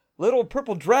little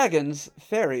purple dragons,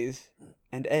 fairies,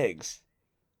 and eggs.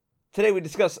 Today we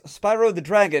discuss Spyro the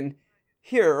Dragon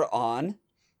here on...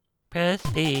 Press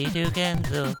B to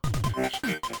cancel.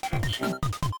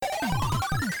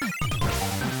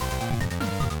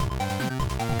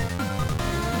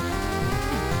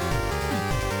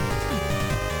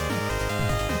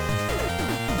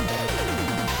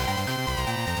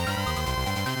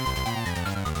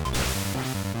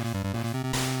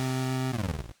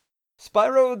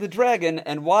 Spyro the Dragon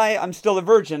and Why I'm Still a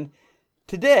Virgin.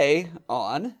 Today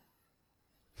on...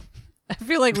 I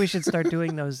feel like we should start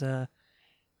doing those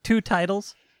two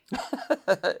titles.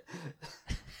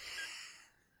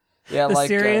 Yeah, the like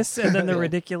serious and then the yeah.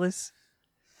 ridiculous.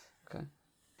 Okay.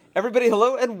 Everybody,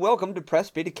 hello and welcome to Press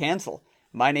B to Cancel.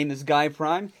 My name is Guy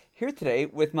Prime, here today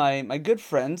with my good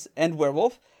friends and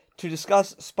Werewolf to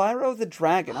discuss Spyro the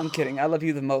Dragon. I'm kidding, I love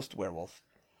you the most, Werewolf.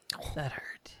 That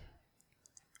hurt.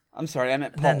 I'm sorry, I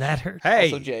meant Paul. Then that hurt.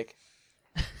 Hey! Also Jake.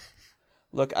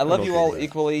 Look, I love you all okay.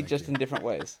 equally, Thank just you. in different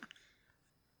ways.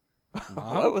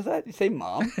 Mom? What was that? You say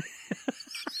mom?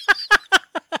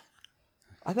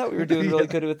 I thought we were doing really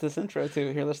good with this intro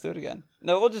too. Here, let's do it again.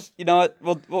 No, we'll just, you know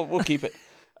what? We'll keep it.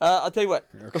 I'll tell you what.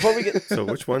 Before we get, So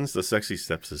which one's the sexy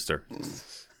stepsister?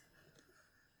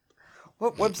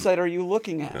 what website are you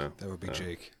looking at? No. That would be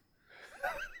Jake.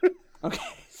 Okay,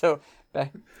 so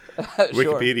back. Sure.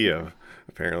 Wikipedia,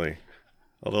 apparently.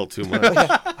 A little too much.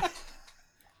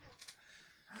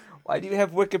 Why do you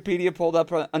have Wikipedia pulled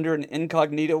up under an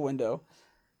incognito window?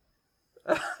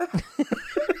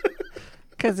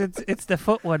 Because it's the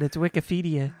foot one. It's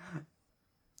Wikipedia.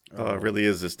 It really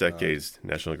is this decade's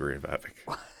National Geographic.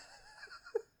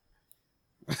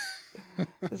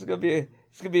 This is gonna be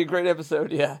a great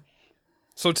episode. Yeah.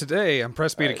 So today, on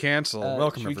Press B to Right. Cancel,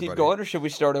 welcome should we everybody. keep going, or should we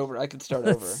start over? I could start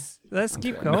over. Let's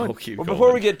keep Okay. going. No, keep Well, going.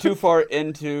 before we get too far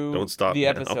into Don't stop the now.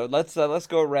 episode, let's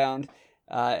go around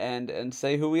and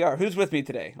say who we are. Who's with me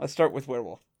today? Let's start with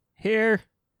Werewolf Here.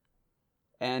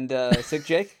 and Sick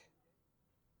Jake.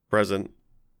 Present.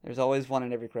 There's always one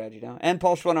in every crowd, you know. And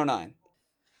Pulse 109. I don't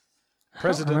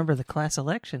President. remember the class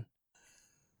election.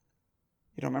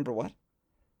 You don't remember what?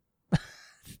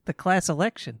 The class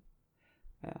election.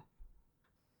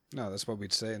 No, that's what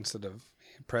we'd say instead of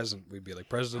present. We'd be like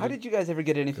president. How did you guys ever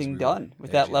get anything we were done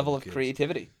with edgy that level little of kids.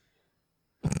 creativity?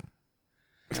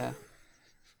 Yeah.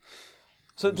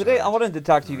 So It was today I hard. wanted to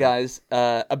talk to you guys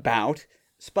about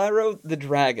Spyro the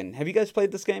Dragon. Have you guys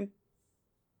played this game?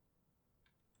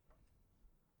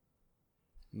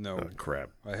 No, Crap.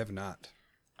 I have not.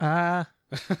 Ah,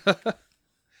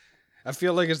 I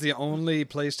feel like it's the only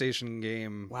PlayStation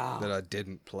game Wow. that I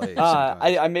didn't play. sometimes.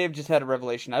 I may have just had a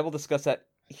revelation. I will discuss that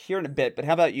here in a bit, but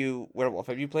how about you, Werewolf?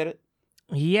 Have you played it?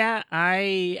 yeah.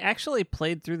 I actually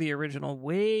played through the original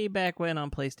way back when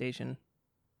on PlayStation,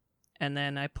 and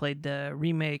then I played the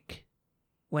remake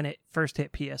when it first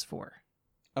hit PS4.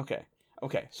 Okay.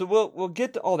 So we'll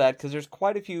get to all that because there's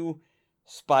quite a few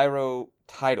Spyro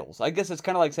titles. I guess it's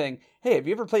kind of like saying, "Hey, have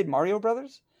you ever played Mario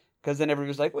Brothers?" Because then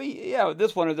everybody's like, "Well, yeah,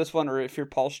 this one," or if you're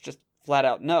Pulse, just flat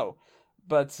out no.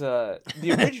 But the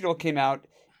original came out,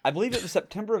 I believe it was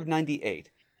September of '98.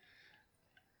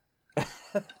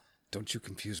 Don't you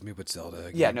confuse me with Zelda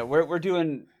again. Yeah, no, we're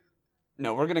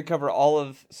gonna cover all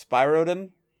of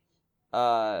Spyrodom,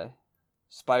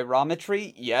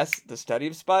 Spirometry. Yes, the study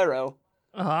of Spyro.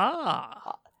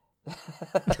 Ah,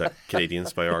 Is that Canadian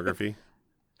Spyography?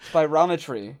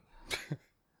 Spirometry.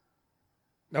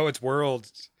 No, it's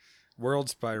World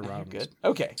Spyro. Good.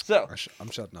 Okay, so I'm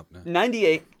shutting up now.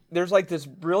 98, there's like this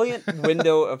brilliant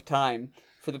window of time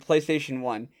for the PlayStation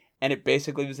 1, and it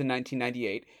basically was in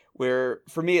 1998, where,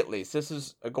 for me at least, this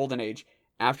is a golden age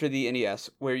after the NES,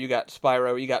 where you got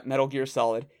Spyro, you got Metal Gear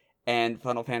Solid, and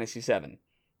Final Fantasy VII.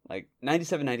 Like,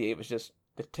 97, 98 was just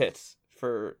the tits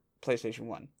for PlayStation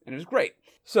 1, and it was great.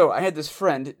 So, I had this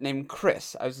friend named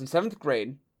Chris. I was in 7th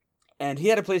grade, and he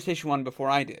had a PlayStation 1 before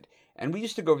I did. And we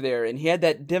used to go over there, and he had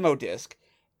that demo disc,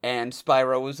 and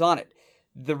Spyro was on it.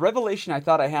 The revelation I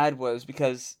thought I had was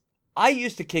because I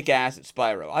used to kick ass at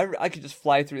Spyro. I could just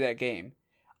fly through that game.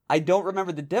 I don't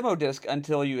remember the demo disc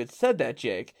until you had said that,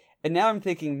 Jake. And now I'm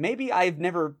thinking, maybe I've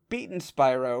never beaten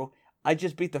Spyro. I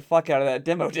just beat the fuck out of that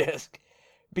demo disc.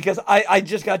 Because I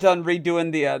just got done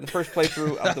redoing the first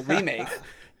playthrough of the remake,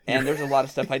 and there's a lot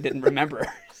of stuff I didn't remember.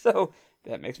 So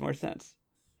that makes more sense.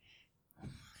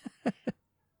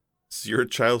 So your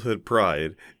childhood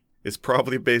pride is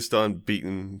probably based on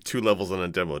beating 2 levels on a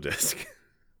demo disc.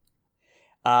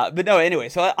 But no, anyway,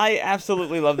 so I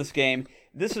absolutely love this game.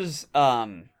 This is,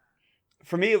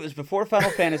 for me, it was before Final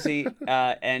Fantasy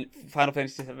and Final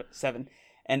Fantasy VII,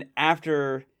 and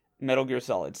after Metal Gear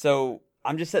Solid. So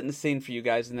I'm just setting the scene for you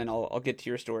guys, and then I'll get to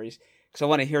your stories because I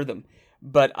want to hear them.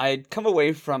 But I'd come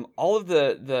away from all of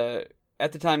the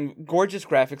at the time gorgeous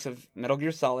graphics of Metal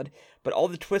Gear Solid, but all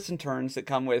the twists and turns that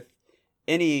come with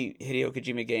any Hideo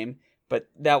Kojima game. But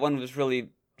that one was really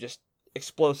just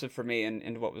explosive for me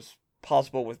and what was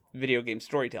possible with video game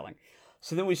storytelling.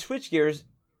 So then we switch gears.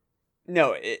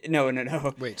 No. Wait,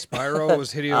 Spyro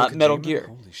was Hideo Kojima? Metal Gear.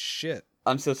 Holy shit.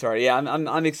 I'm so sorry. Yeah,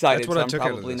 I'm excited. That's what so I I'm took out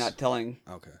of probably this. not telling.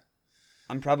 Okay.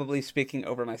 I'm probably speaking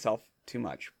over myself too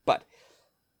much, but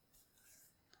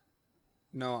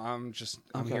No, I'm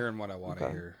Okay. hearing what I want to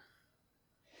hear.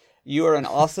 you are an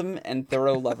awesome and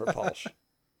thorough lover, Polsh.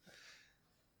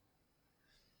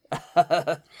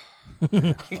 I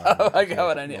got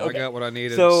what I need. Well, Okay. I got what I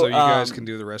needed, So, so you guys can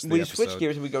do the rest of the We episode. switch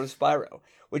gears and we go to Spyro,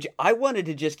 which I wanted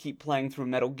to just keep playing through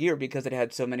Metal Gear because it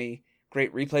had so many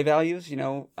great replay values,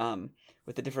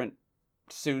 with the different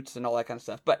suits and all that kind of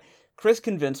stuff. But Chris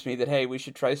convinced me that, hey, we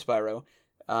should try Spyro,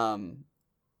 and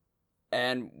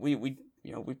we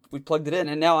plugged it in,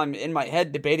 and now I'm in my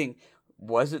head debating,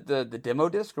 was it the demo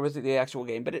disc or was it the actual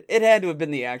game? But it had to have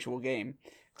been the actual game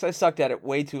because I sucked at it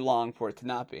way too long for it to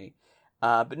not be.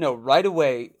 But no, right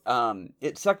away,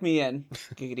 it sucked me in,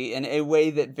 giggity, in a way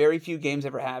that very few games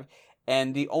ever have.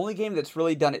 And the only game that's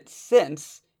really done it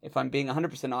since, if I'm being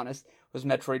 100% honest, was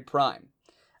Metroid Prime.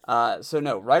 So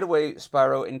no, right away,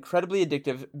 Spyro, incredibly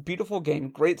addictive, beautiful game,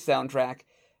 great soundtrack,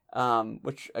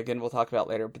 which again we'll talk about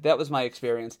later. But that was my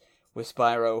experience with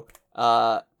Spyro.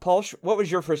 Paul, what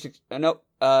was your first?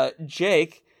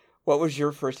 Jake, what was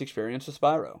your first experience with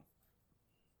Spyro?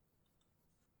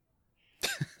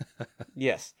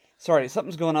 Yes. Sorry,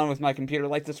 something's going on with my computer.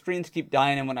 Like the screens keep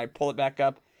dying, and when I pull it back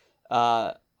up,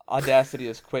 Audacity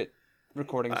has quit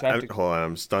recording. So I have to... Hold on,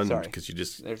 I'm stunned Sorry. because you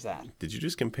just There's that. did you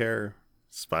just compare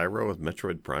Spyro with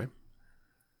Metroid Prime?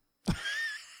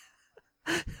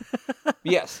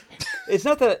 Yes. It's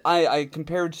not that I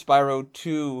compared Spyro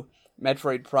to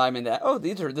Metroid Prime in that,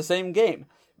 these are the same game.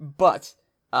 But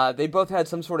they both had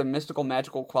some sort of mystical,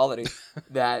 magical quality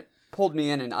that pulled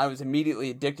me in, and I was immediately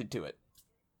addicted to it.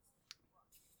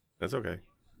 That's okay.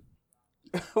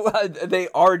 Well, they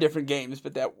are different games,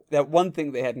 but that one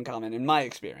thing they had in common, in my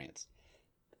experience.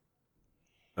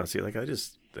 Oh, see,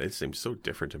 they seem so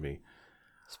different to me.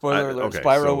 Spoiler alert, okay,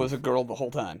 Spyro so- was a girl the whole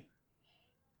time.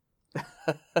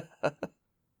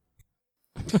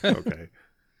 Okay.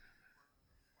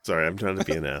 Sorry, I'm trying to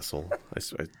be an asshole.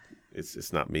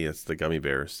 It's not me. It's the gummy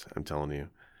bears. I'm telling you,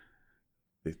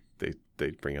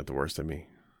 they bring out the worst in me.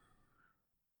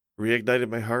 Reignited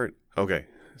my heart. Okay,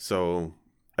 so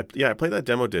I played that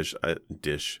demo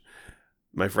dish.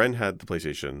 My friend had the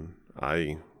PlayStation.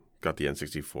 I got the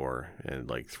N64 and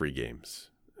like 3 games,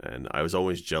 and I was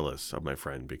always jealous of my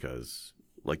friend because,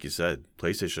 like you said,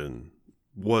 PlayStation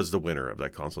was the winner of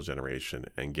that console generation,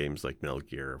 and games like Metal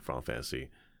Gear, Final Fantasy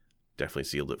definitely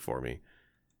sealed it for me.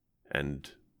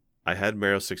 And I had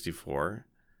Mario 64,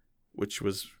 which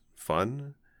was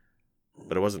fun,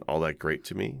 but it wasn't all that great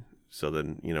to me. So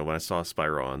then, when I saw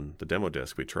Spyro on the demo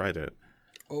disc, we tried it.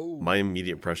 Oh, My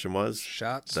immediate impression was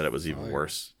shots that it was even fired.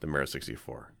 worse than Mario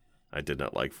 64. I did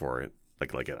not like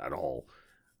it at all.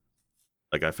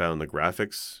 Like, I found the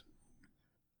graphics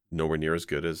nowhere near as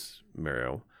good as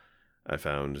Mario. I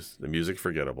found the music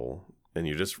forgettable, and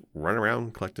you just run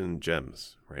around collecting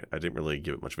gems, right? I didn't really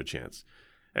give it much of a chance.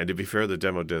 And to be fair, the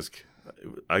demo disc,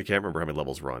 I can't remember how many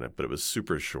levels were on it, but it was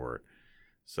super short,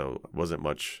 so it wasn't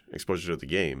much exposure to the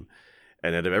game.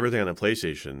 And out of everything on the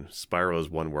PlayStation, Spyro is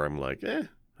one where I'm like,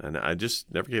 and I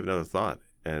just never gave it another thought.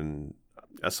 And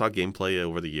I saw gameplay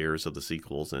over the years of the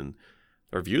sequels, and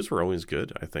the reviews were always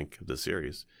good, I think, of the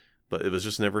series. But it was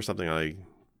just never something I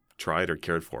tried or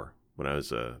cared for when I was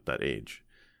that age.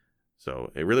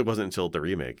 So it really wasn't until the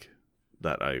remake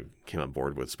that I came on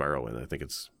board with Spyro, and I think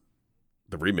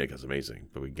the remake is amazing,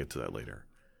 but we can get to that later.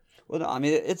 Well, no, I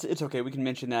mean, it's okay. We can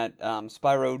mention that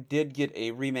Spyro did get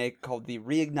a remake called the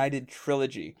Reignited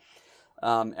Trilogy.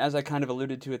 As I kind of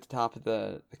alluded to at the top of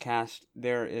the cast,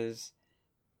 there is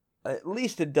at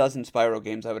least a dozen Spyro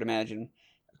games, I would imagine,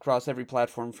 across every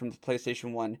platform from the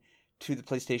PlayStation 1 to the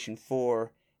PlayStation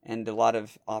 4, and a lot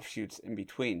of offshoots in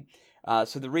between.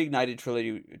 So the Reignited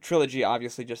Trilogy,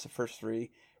 obviously just the first 3,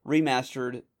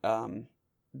 remastered,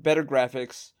 better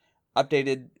graphics,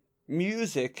 updated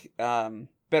music,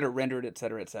 better rendered,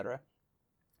 etc., etc.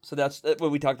 So that's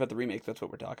when we talk about the remake. That's what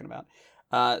we're talking about.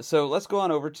 So let's go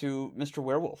on over to Mr.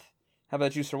 Werewolf. How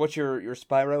about you, sir? What's your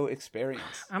Spyro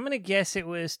experience? I'm going to guess it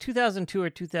was 2002 or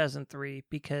 2003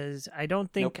 because I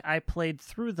don't think Nope. I played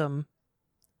through them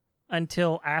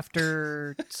until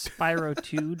after Spyro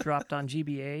 2 dropped on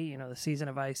GBA, the Season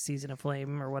of Ice, Season of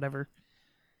Flame, or whatever.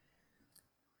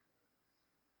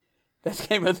 That's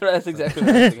Game of Thrones. That's exactly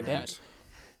what I was thinking. Damn it.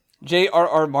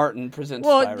 J.R.R. Martin presents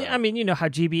Well, Spyro. I mean, you know how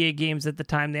GBA games at the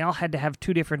time, they all had to have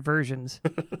 2 different versions.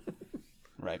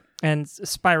 Right. And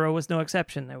Spyro was no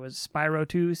exception. There was Spyro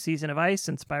 2 Season of Ice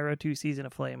and Spyro 2 Season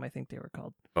of Flame, I think they were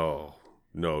called. Oh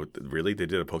no, really? They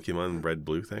did a Pokemon Red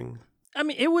Blue thing? I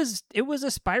mean, it was a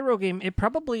Spyro game. It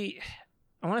probably,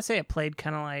 I want to say it played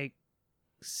kind of like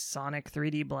Sonic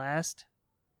 3D Blast,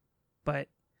 but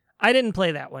I didn't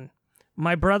play that one.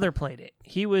 My brother played it.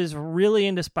 He was really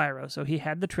into Spyro, so he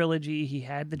had the trilogy, he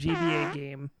had the GBA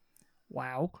game.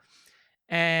 Wow.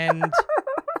 And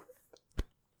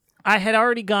I had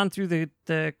already gone through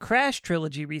the Crash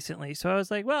trilogy recently, so I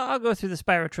was like, well, I'll go through the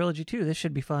Spyro trilogy too. This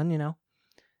should be fun, you know.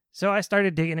 So I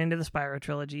started digging into the Spyro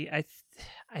trilogy. I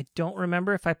don't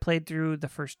remember if I played through the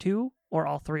first 2 or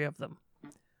all 3 of them,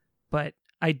 but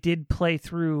I did play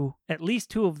through at least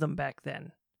 2 of them back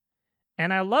then.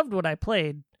 And I loved what I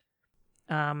played.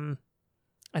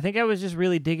 I think I was just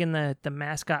really digging the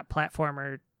mascot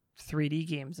platformer 3D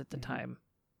games at the time.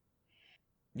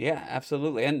 Yeah,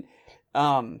 absolutely. And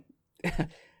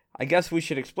I guess we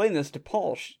should explain this to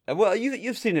Paul. Well,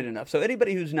 you've seen it enough. So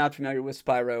anybody who's not familiar with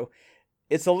Spyro,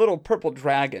 it's a little purple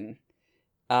dragon.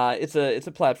 It's a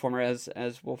platformer,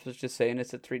 as Wolf was just saying.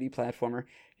 It's a 3D platformer.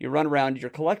 You run around, you're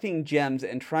collecting gems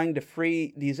and trying to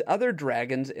free these other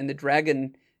dragons in the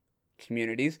dragon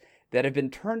communities that have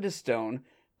been turned to stone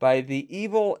by the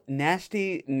evil,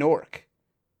 nasty Nork.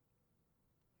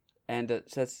 And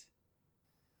that's...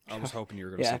 I was hoping you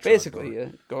were going to Yeah, say basically, Chug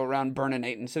you go around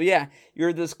burninating. So yeah,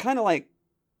 you're this kind of like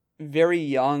very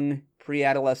young,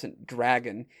 pre-adolescent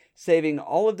dragon, saving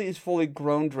all of these fully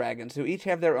grown dragons who each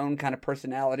have their own kind of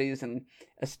personalities and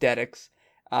aesthetics.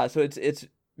 So it's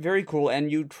very cool, and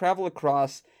you travel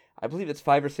across, I believe it's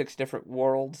 5 or 6 different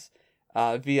worlds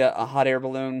via a hot air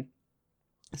balloon,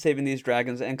 saving these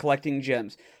dragons and collecting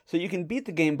gems. So you can beat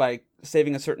the game by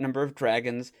saving a certain number of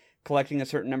dragons, collecting a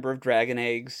certain number of dragon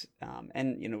eggs,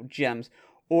 and, gems.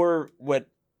 Or what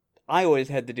I always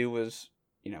had to do was,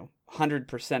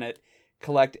 100% it,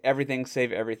 collect everything,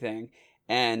 save everything.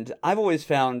 And I've always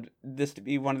found this to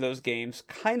be one of those games,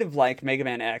 kind of like Mega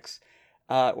Man X,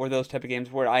 or those type of games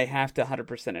where I have to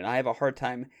 100% it. I have a hard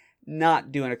time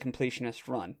not doing a completionist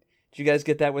run. Did you guys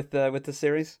get that with the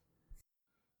series?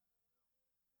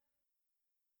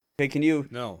 Okay, can you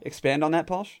No. expand on that,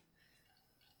 Pausch?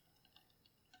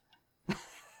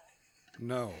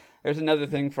 No. There's another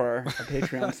thing for our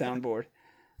Patreon soundboard.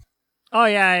 Oh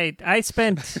yeah, I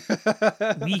spent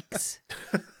weeks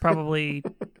probably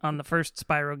on the first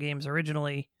Spyro games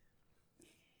originally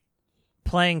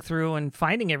playing through and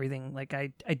finding everything. Like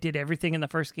I did everything in the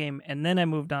first game, and then I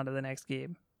moved on to the next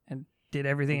game and did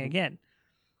everything again.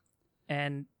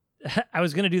 And I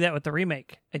was going to do that with the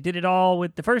remake. I did it all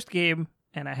with the first game,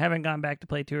 and I haven't gone back to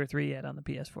play 2 or 3 yet on the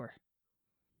PS4.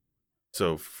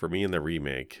 So for me in the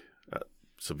remake,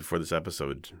 so before this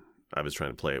episode, I was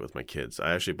trying to play it with my kids.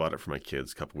 I actually bought it for my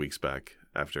kids a couple weeks back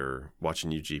after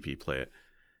watching you, GP, play it.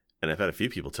 And I've had a few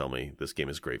people tell me this game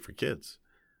is great for kids.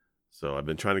 So I've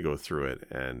been trying to go through it,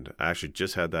 and I actually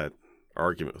just had that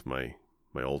argument with my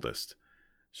oldest.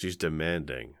 She's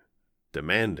demanding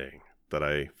that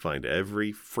I find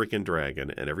every freaking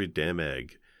dragon and every damn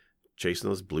egg, chasing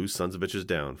those blue sons of bitches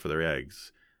down for their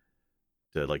eggs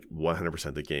to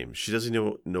 100% the game. She doesn't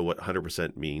know what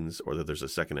 100% means or that there's a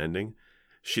second ending.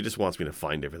 She just wants me to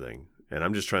find everything. And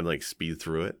I'm just trying to speed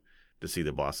through it to see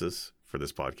the bosses for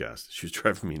this podcast. She was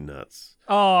driving me nuts.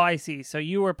 Oh, I see. So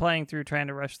you were playing through trying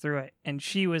to rush through it, and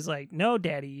she was like, no,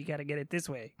 Daddy, you got to get it this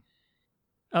way.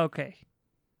 Okay.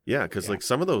 Yeah, because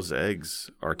some of those eggs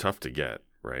are tough to get,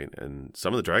 right? And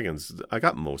some of the dragons, I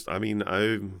got most. I mean,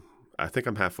 I think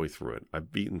I'm halfway through it.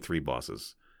 I've beaten 3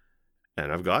 bosses.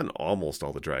 And I've gotten almost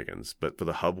all the dragons, but for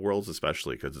the hub worlds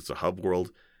especially, because it's a hub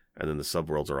world, and then the sub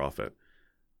worlds are off it.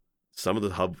 Some of the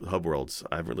hub worlds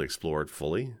I haven't really explored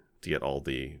fully to get all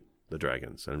the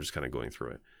dragons, and I'm just kind of going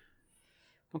through it.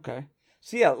 Okay.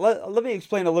 So yeah, let me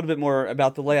explain a little bit more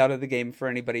about the layout of the game for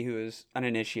anybody who is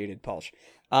uninitiated, Pausch.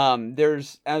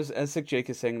 There's, as Sick Jake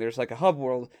is saying, there's a hub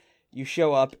world. You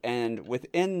show up, and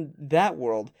within that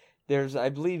world, there's, I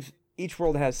believe, each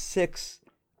world has 6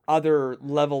 other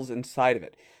levels inside of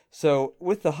it. So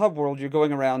with the hub world, you're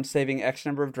going around saving X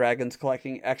number of dragons,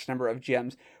 collecting X number of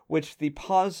gems, which the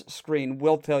pause screen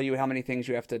will tell you how many things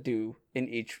you have to do in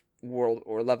each world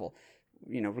or level.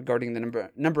 Regarding the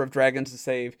number of dragons to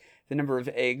save, the number of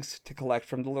eggs to collect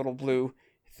from the little blue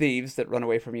thieves that run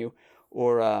away from you,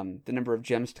 or the number of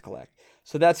gems to collect.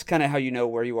 So that's kind of how you know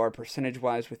where you are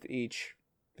percentage-wise with each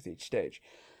stage.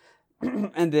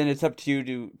 And then it's up to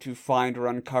you to find or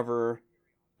uncover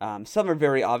Some are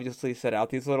very obviously set out.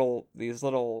 These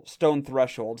little stone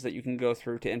thresholds that you can go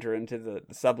through to enter into the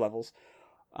sub levels.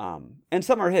 And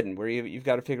some are hidden, where you've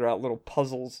got to figure out little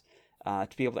puzzles to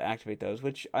be able to activate those,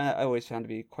 which I always found to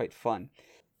be quite fun.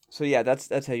 So yeah,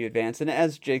 that's how you advance. And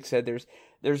as Jake said,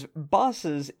 there's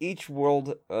bosses. Each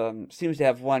world seems to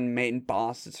have one main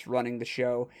boss that's running the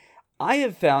show. I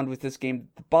have found with this game,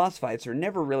 the boss fights are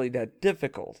never really that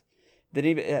difficult.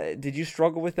 Did you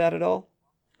struggle with that at all?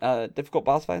 Difficult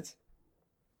boss fights?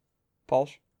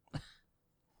 Paulsh?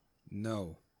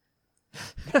 No.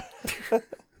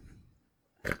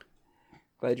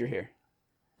 Glad you're here.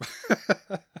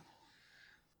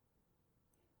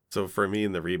 So for me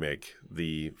in the remake,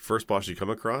 the first boss you come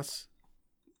across,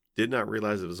 did not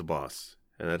realize it was a boss.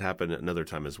 And that happened another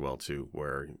time as well, too,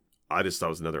 where I just thought it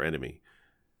was another enemy.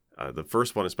 The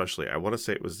first one especially, I want to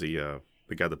say it was the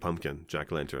guy with the pumpkin,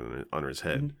 jack-o'-lantern on his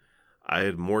head. Mm-hmm. I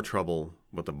had more trouble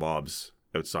with the mobs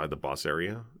outside the boss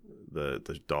area.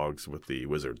 The dogs with the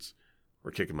wizards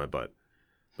were kicking my butt.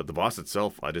 But the boss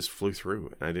itself, I just flew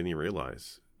through, and I didn't even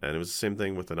realize. And it was the same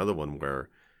thing with another one where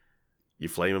you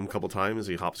flame him a couple times,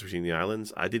 he hops between the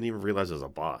islands. I didn't even realize it was a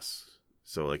boss.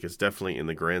 So, like, it's definitely in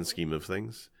the grand scheme of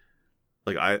things.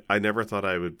 Like, I never thought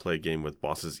I would play a game with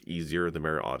bosses easier than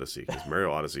Mario Odyssey, because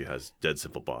Mario Odyssey has dead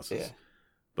simple bosses. Yeah.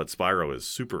 But Spyro is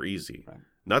super easy. Right.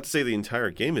 Not to say the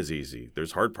entire game is easy.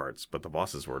 There's hard parts, but the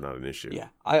bosses were not an issue. Yeah,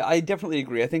 I definitely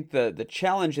agree. I think the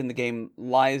challenge in the game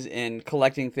lies in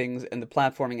collecting things and the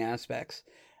platforming aspects.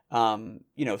 So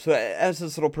as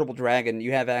this little purple dragon,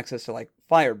 you have access to, like,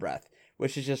 fire breath,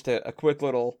 which is just a quick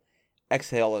little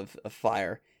exhale of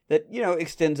fire that,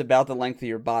 extends about the length of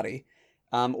your body.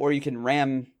 Or you can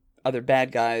ram other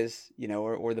bad guys,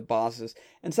 or the bosses.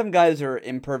 And some guys are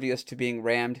impervious to being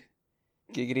rammed,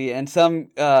 giggity, and some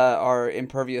are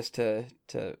impervious to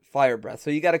fire breath. So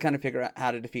you got to kind of figure out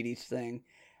how to defeat each thing,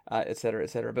 et cetera, et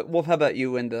cetera. But Wolf, how about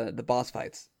you in the boss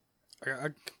fights?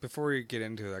 Before we get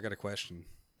into it, I got a question.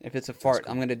 If it's a fart,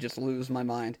 I'm going to just lose my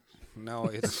mind. No,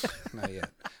 it's not yet.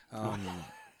 On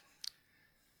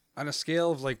a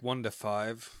scale of like 1 to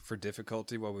 5 for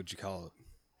difficulty, what would you call it?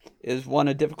 Is 1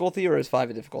 a difficulty or is 5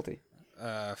 a difficulty?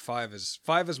 5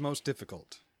 is most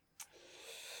difficult.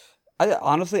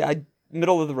 Honestly,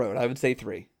 middle of the road. I would say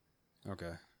 3.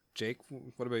 Okay. Jake,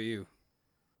 what about you?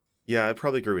 Yeah, I'd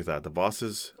probably agree with that. The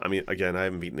bosses, I mean, again, I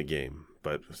haven't beaten the game,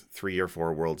 but 3 or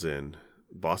 4 worlds in,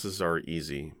 bosses are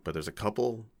easy, but there's a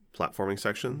couple platforming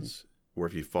sections where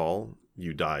if you fall,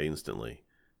 you die instantly.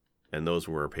 And those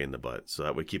were a pain in the butt. So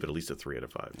that would keep it at least a 3 out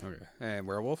of 5. Okay. And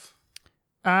Werewolf?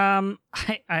 I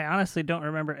honestly don't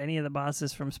remember any of the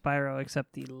bosses from Spyro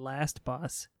except the last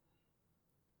boss.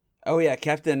 Oh yeah,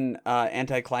 Captain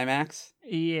Anticlimax.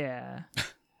 Yeah.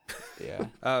 Yeah.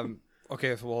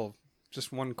 Okay, well,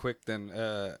 just one quick then.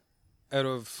 Out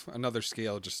of another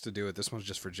scale, just to do it, this one's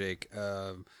just for Jake.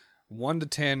 1 to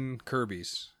 10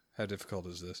 Kirby's. How difficult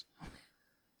is this?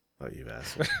 Oh, you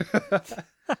asshole.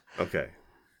 Okay.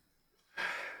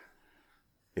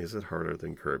 Is it harder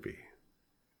than Kirby?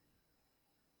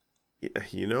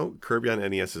 Kirby on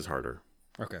NES is harder.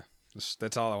 Okay.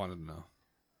 That's all I wanted to know.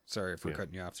 Sorry if we're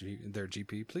cutting you off there,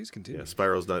 GP. Please continue. Yeah,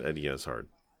 Spyro's not NES hard.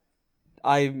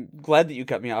 I'm glad that you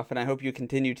cut me off, and I hope you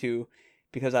continue to,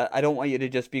 because I don't want you to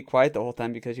just be quiet the whole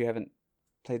time because you haven't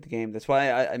played the game. That's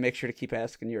why I make sure to keep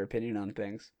asking your opinion on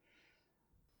things.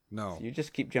 No. So you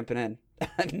just keep jumping in.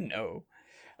 No.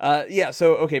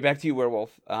 So, okay, back to you,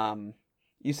 Werewolf.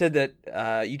 You said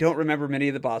that you don't remember many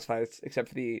of the boss fights except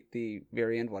for the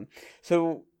very end one.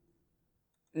 So,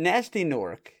 Nasty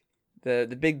Gnorc,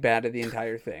 the big bad of the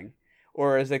entire thing,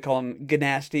 or as they call him,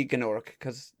 Gnasty Gnorc,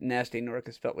 because Nasty Gnorc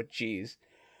is spelled with G's.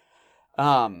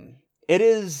 It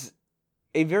is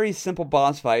a very simple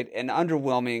boss fight and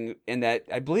underwhelming in that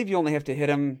I believe you only have to hit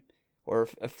him or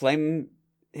flame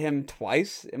him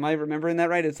twice. Am I remembering that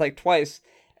right? It's like twice,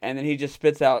 and then he just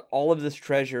spits out all of this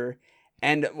treasure.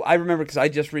 And I remember because I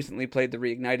just recently played the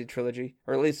Reignited trilogy,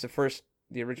 or at least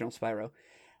the original Spyro.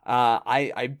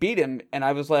 I beat him, and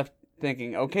I was left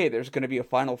thinking, okay, there's going to be a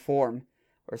final form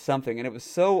or something, and it was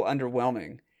so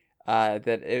underwhelming that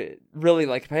it really,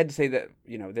 like, if I had to say that,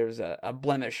 there's a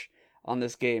blemish on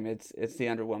this game, it's the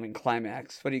underwhelming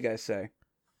climax. What do you guys say?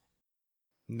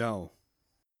 No.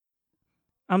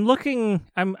 I'm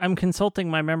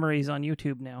consulting my memories on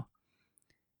YouTube now.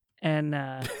 And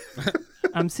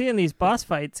I'm seeing these boss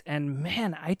fights, and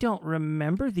man, I don't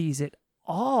remember these at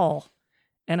all.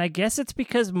 And I guess it's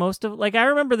because I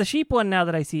remember the sheep one now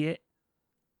that I see it.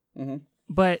 Mm-hmm.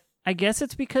 But I guess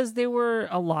it's because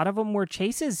a lot of them were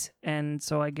chases, and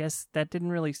so I guess that didn't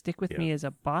really stick with me as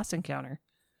a boss encounter.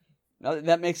 Now,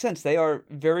 that makes sense. They are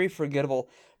very forgettable.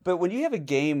 But when you have a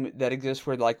game that exists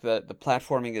where like the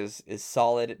platforming is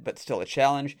solid but still a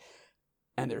challenge,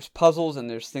 and there's puzzles and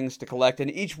there's things to collect,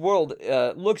 and each world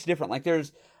looks different. Like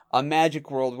there's a magic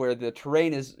world where the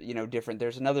terrain is different.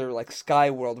 There's another like sky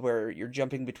world where you're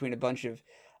jumping between a bunch of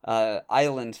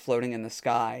islands floating in the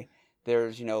sky.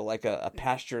 There's like a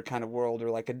pasture kind of world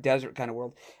or like a desert kind of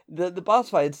world. The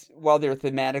boss fights, while they're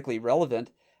thematically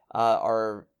relevant,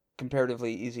 are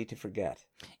comparatively easy to forget.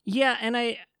 Yeah, and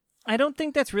I don't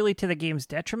think that's really to the game's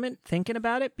detriment, thinking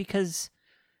about it, because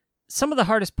some of the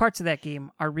hardest parts of that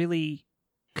game are really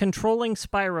controlling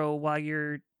Spyro while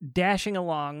you're dashing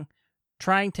along,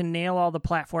 trying to nail all the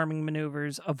platforming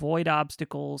maneuvers, avoid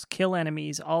obstacles, kill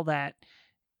enemies, all that,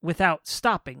 without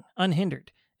stopping,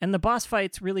 unhindered. And the boss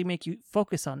fights really make you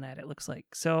focus on that, it looks like.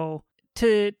 So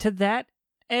to that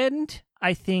end,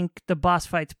 I think the boss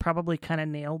fights probably kind of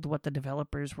nailed what the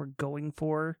developers were going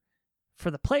for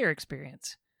the player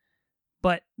experience.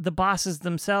 But the bosses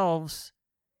themselves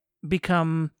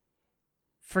become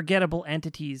forgettable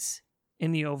entities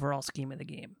in the overall scheme of the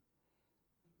game.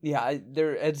 Yeah,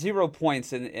 they're at 0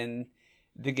 points in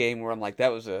the game where I'm like,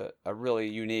 that was a really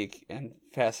unique and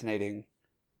fascinating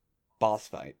boss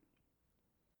fight.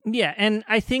 Yeah, and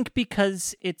I think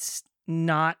because it's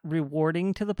not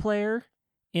rewarding to the player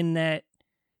in that,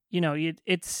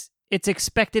 it's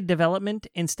expected development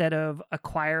instead of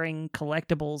acquiring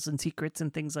collectibles and secrets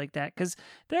and things like that. Because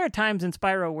there are times in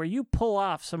Spyro where you pull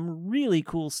off some really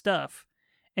cool stuff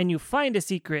and you find a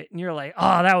secret and you're like,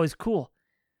 oh, that was cool.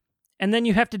 And then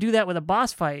you have to do that with a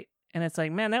boss fight. And it's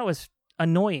like, man, that was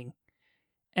annoying.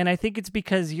 And I think it's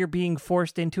because you're being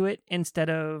forced into it instead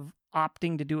of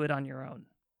opting to do it on your own.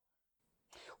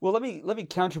 Well, let me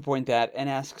counterpoint that and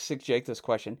ask Sick Jake this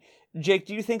question. Jake,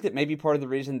 do you think that maybe part of the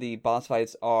reason the boss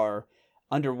fights are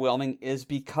underwhelming is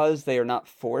because they are not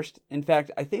forced? In fact,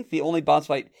 I think the only boss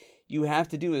fight you have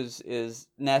to do is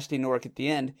Nasty Nork at the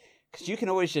end, because you can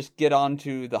always just get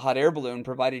onto the hot air balloon,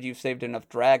 provided you've saved enough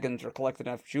dragons or collected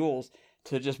enough jewels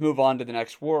to just move on to the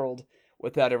next world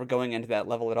without ever going into that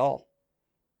level at all.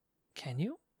 Can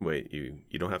you? Wait,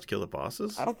 you don't have to kill the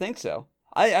bosses? I don't think so.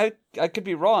 I could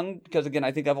be wrong, because again,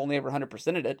 I think I've only ever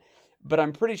 100%ed it, but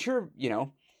I'm pretty sure,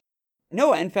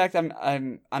 No, in fact,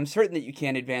 I'm certain that you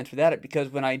can't advance without it, because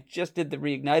when I just did the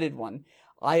reignited one,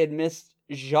 I had missed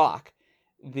Jacques,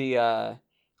 the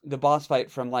boss fight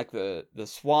from like the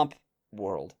swamp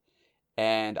world,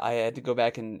 and I had to go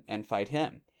back and fight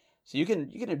him. So you can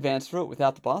advance through it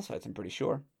without the boss fights, I'm pretty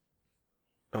sure.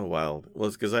 Oh wow! Well,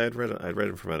 it's because I'd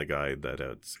read from a guide that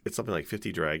it's something like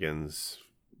 50 dragons,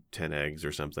 10 eggs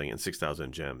or something, and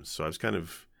 6,000 gems. So I was kind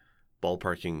of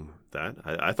ballparking that.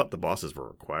 I thought the bosses were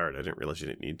required. I didn't realize you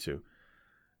didn't need to.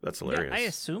 That's hilarious. Yeah, I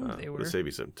assumed they were. It'll save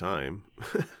you some time.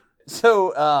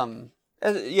 So,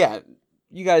 yeah,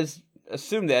 you guys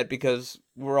assume that because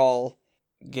we're all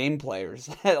game players.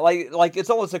 like it's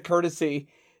almost a courtesy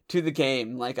to the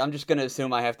game. Like, I'm just going to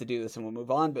assume I have to do this and we'll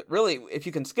move on. But really, if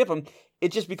you can skip them,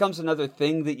 it just becomes another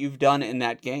thing that you've done in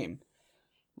that game.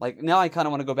 Like, now I kind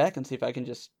of want to go back and see if I can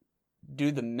just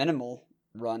do the minimal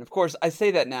run. Of course, I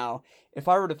say that now. If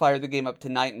I were to fire the game up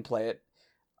tonight and play it,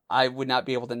 I would not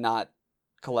be able to not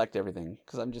collect everything,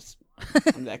 because I'm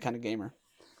that kind of gamer.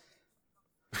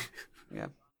 Yeah.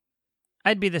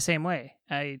 I'd be the same way.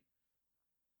 I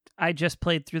just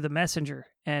played through the Messenger,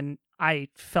 and I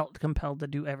felt compelled to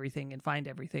do everything and find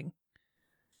everything.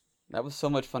 That was so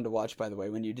much fun to watch, by the way,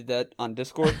 when you did that on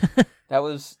Discord. That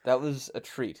was a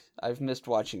treat. I've missed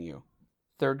watching you.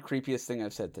 Third creepiest thing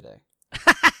I've said today.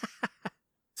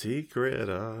 Secret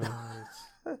eyes.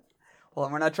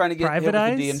 Well, we're not trying to get hit Private with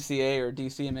eyes? the DMCA or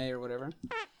DCMA or whatever.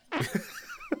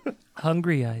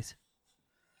 Hungry eyes.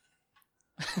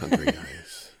 Hungry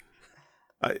eyes.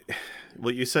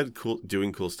 Well, you said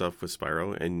doing cool stuff with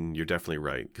Spyro, and you're definitely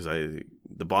right, because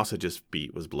the boss I just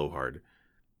beat was Blowhard,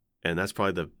 and that's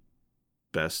probably the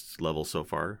best level so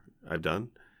far I've done.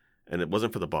 And it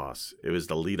wasn't for the boss; it was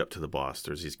the lead up to the boss.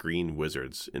 There's these green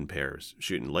wizards in pairs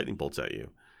shooting lightning bolts at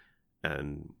you,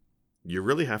 and you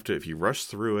really have to. If you rush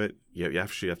through it, you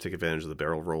actually have to take advantage of the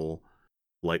barrel roll,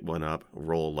 light one up,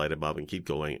 roll, light them up, and keep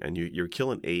going. And you're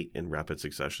killing 8 in rapid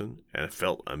succession, and it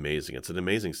felt amazing. It's an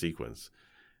amazing sequence.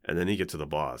 And then you get to the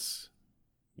boss,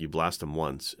 you blast him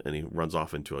once, and he runs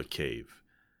off into a cave.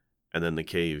 And then the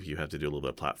cave, you have to do a little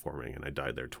bit of platforming, and I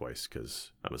died there twice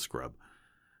because I'm a scrub.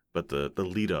 But the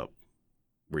lead up,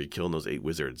 where you're killing those 8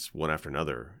 wizards one after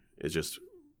another, is just...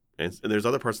 And there's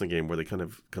other parts in the game where they kind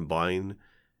of combine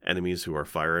enemies who are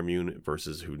fire immune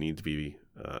versus who need to be,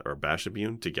 or bash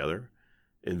immune together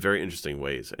in very interesting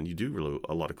ways. And you do really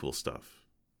a lot of cool stuff.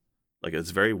 Like,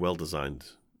 it's very well designed,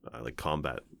 like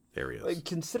combat areas. Like,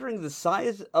 considering the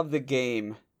size of the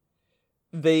game,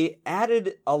 they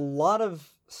added a lot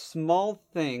of small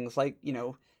things like,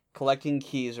 collecting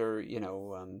keys or,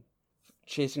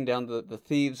 chasing down the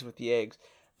thieves with the eggs.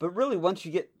 But really, once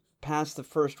you get past the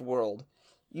first world,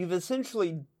 you've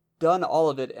essentially done all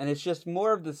of it, and it's just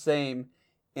more of the same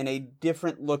in a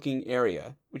different looking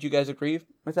area. Would you guys agree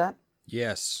with that?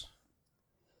 Yes.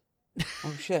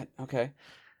 Oh, shit. Okay.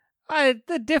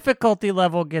 The difficulty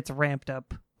level gets ramped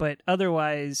up, but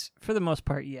otherwise, for the most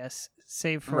part, yes.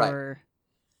 Save for... Right.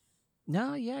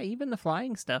 No, yeah, even the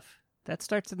flying stuff. That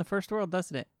starts in the first world,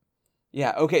 doesn't it?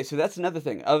 Yeah, okay, so that's another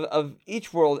thing. Of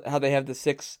each world, how they have the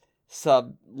 6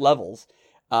 sub-levels,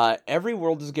 every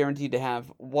world is guaranteed to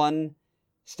have one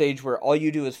stage where all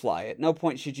you do is fly. At no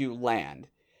point should you land,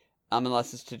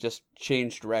 unless it's to just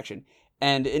change direction.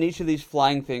 And in each of these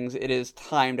flying things, it is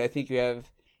timed. I think you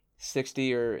have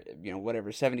 60 or,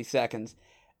 70 seconds.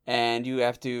 And you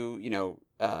have to,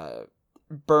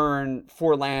 burn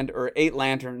 4 land or 8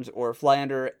 lanterns or fly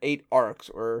under 8 arcs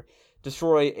or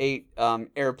destroy 8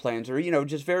 airplanes or,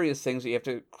 just various things that you have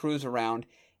to cruise around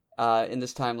in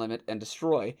this time limit and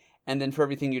destroy. And then for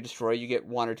everything you destroy, you get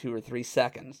 1 or 2 or 3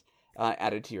 seconds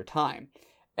added to your time.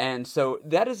 And so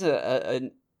that is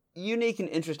a unique and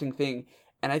interesting thing.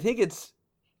 And I think it's,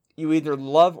 you either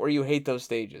love or you hate those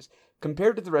stages.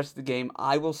 Compared to the rest of the game,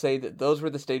 I will say that those were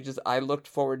the stages I looked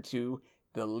forward to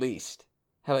the least.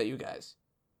 How about you guys?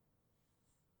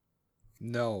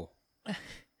 No.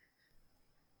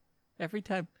 Every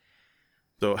time.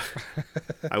 So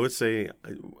I would say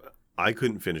I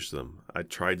couldn't finish them. I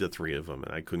tried the 3 of them,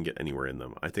 and I couldn't get anywhere in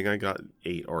them. I think I got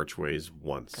 8 archways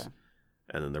once, Okay.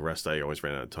 and then the rest I always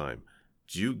ran out of time.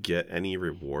 Do you get any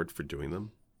reward for doing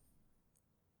them?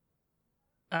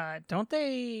 Don't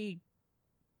they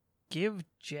give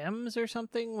gems or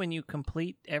something when you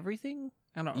complete everything?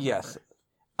 I don't remember. Yes.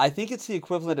 I think it's the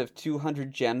equivalent of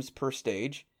 200 gems per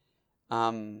stage.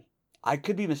 I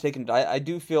could be mistaken, but I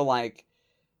do feel like...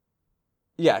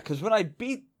 Yeah, because when I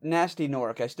beat Nasty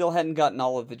Nork, I still hadn't gotten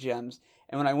all of the gems,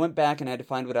 and when I went back and had to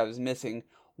find what I was missing,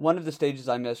 one of the stages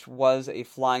I missed was a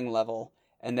flying level,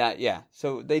 and that, yeah.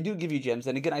 So they do give you gems,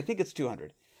 and again, I think it's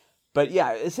 200. But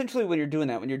yeah, essentially when you're doing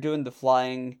that, when you're doing the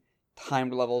flying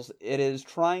timed levels, it is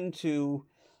trying to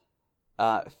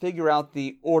figure out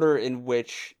the order in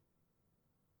which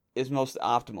is most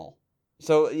optimal.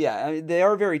 So yeah, I mean, they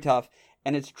are very tough,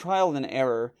 and it's trial and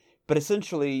error, but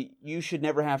essentially you should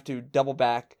never have to double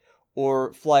back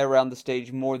or fly around the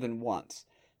stage more than once.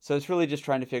 So it's really just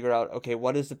trying to figure out, okay,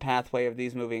 what is the pathway of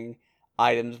these moving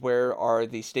items? Where are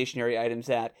the stationary items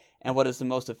at? And what is the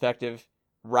most effective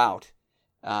route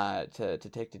to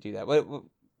take to do that?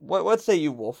 What say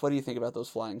you, Wolf? What do you think about those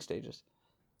flying stages?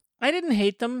 I didn't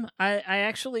hate them. I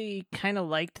actually kind of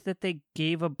liked that they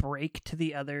gave a break to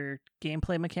the other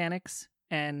gameplay mechanics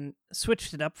and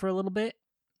switched it up for a little bit.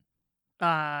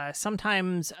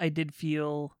 Sometimes I did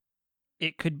feel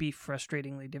it could be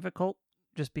frustratingly difficult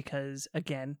just because,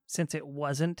 again, since it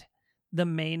wasn't the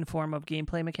main form of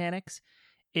gameplay mechanics,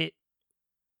 it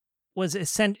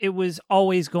was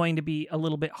always going to be a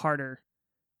little bit harder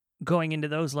going into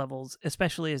those levels,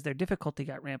 especially as their difficulty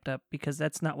got ramped up, because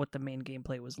that's not what the main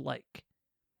gameplay was like.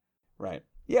 Right.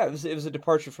 Yeah, it was a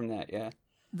departure from that, yeah.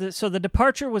 So the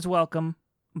departure was welcome,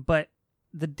 but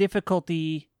the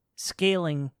difficulty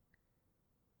scaling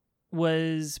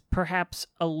was perhaps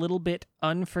a little bit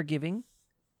unforgiving.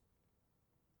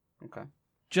 Okay.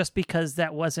 Just because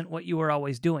that wasn't what you were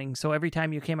always doing. So every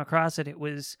time you came across it, it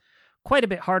was quite a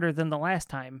bit harder than the last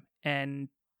time. And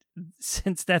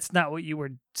since that's not what you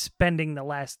were spending the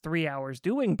last 3 hours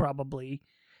doing, probably,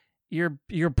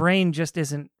 your brain just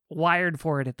isn't wired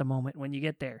for it at the moment when you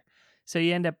get there. So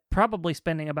you end up probably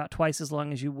spending about twice as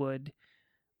long as you would,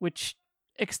 which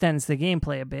extends the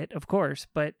gameplay a bit, of course,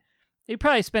 but you'd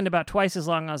probably spend about twice as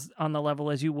long on the level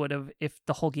as you would have if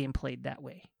the whole game played that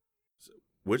way.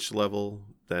 Which level,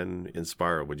 then, in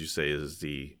Spyro, would you say is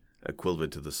the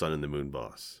equivalent to the Sun and the Moon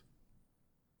boss?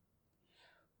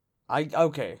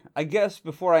 Okay. I guess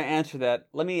before I answer that,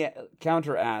 let me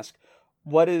counter ask,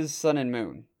 what is Sun and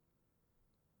Moon?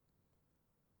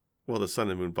 Well, the Sun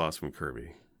and Moon boss from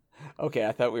Kirby. Okay,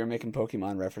 I thought we were making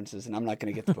Pokemon references, and I'm not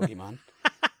going to get the Pokemon.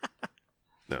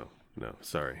 No,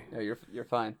 sorry. No, you're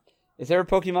fine. Is there a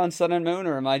Pokemon Sun and Moon,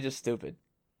 or am I just stupid?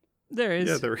 There is.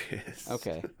 Yeah, there is.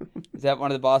 Okay. Is that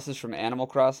one of the bosses from Animal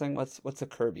Crossing? What's a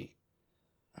Kirby?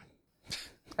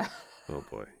 Oh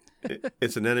boy,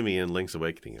 it's an enemy in Link's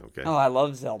Awakening. Okay. Oh, I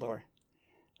love Zeldor.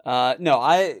 No,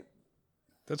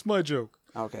 That's my joke.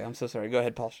 Okay, I'm so sorry. Go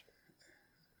ahead, Paul.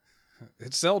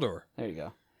 It's Zeldor. There you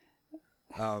go.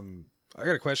 I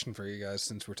got a question for you guys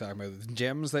since we're talking about the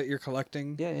gems that you're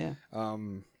collecting. Yeah.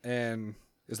 And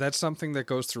is that something that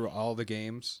goes through all the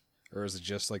games, or is it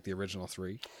just like the original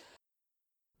 3?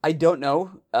 I don't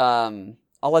know.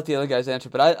 I'll let the other guys answer,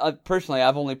 but I personally,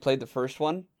 I've only played the first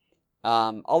one.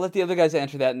 I'll let the other guys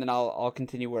answer that, and then I'll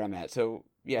continue where I'm at. So,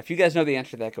 yeah, if you guys know the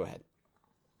answer to that, go ahead.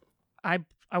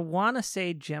 I want to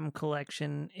say gem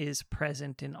collection is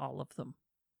present in all of them.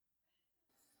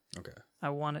 Okay.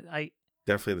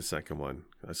 Definitely the second one.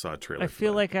 I saw a trailer. I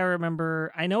feel like I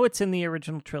remember. I know it's in the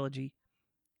original trilogy.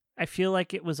 I feel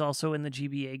like it was also in the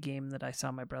GBA game that I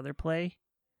saw my brother play.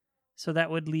 So that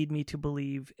would lead me to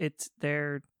believe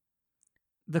the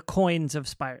coins of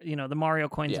Spyro, the Mario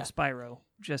coins of Spyro,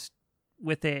 just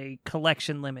with a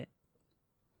collection limit.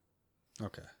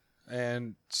 Okay.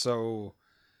 And so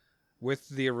with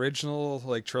the original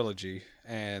trilogy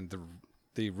and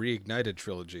the reignited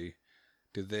trilogy,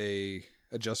 do they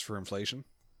adjust for inflation?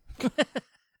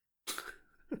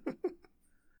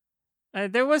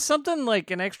 There was something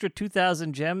like an extra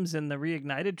 2,000 gems in the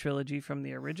reignited trilogy from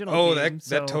the original game.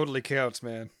 That totally counts,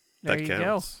 man. There that you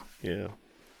counts. Go. Yeah.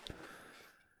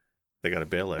 They got a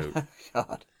bailout.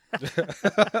 God.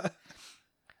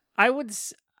 I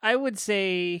would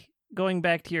say, going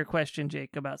back to your question,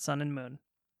 Jake, about Sun and Moon,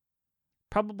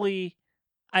 probably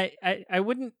I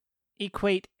wouldn't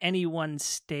equate any one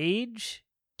stage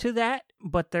to that,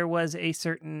 but there was a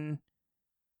certain,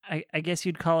 I guess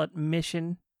you'd call it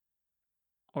mission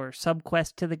or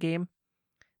subquest to the game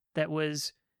that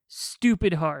was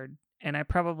stupid hard, and I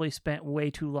probably spent way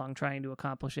too long trying to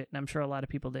accomplish it, and I'm sure a lot of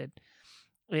people did,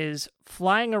 is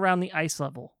flying around the ice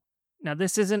level. Now,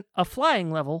 this isn't a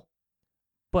flying level,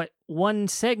 but one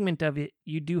segment of it,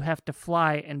 you do have to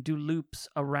fly and do loops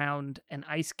around an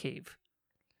ice cave.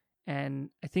 And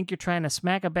I think you're trying to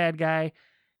smack a bad guy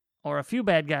or a few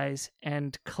bad guys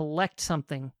and collect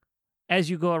something as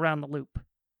you go around the loop.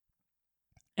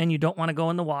 And you don't want to go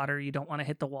in the water, you don't want to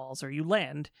hit the walls, or you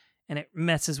land, and it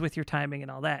messes with your timing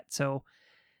and all that. So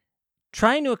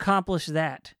trying to accomplish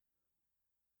that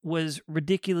was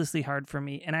ridiculously hard for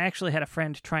me, and I actually had a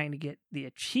friend trying to get the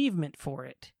achievement for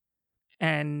it,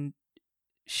 and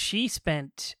she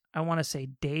spent, I want to say,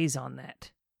 days on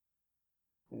that.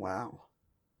 Wow.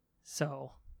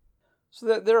 So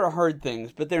there are hard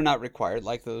things, but they're not required,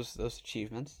 like those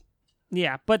achievements.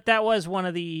 Yeah, but that was one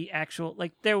of the actual,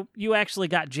 you actually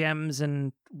got gems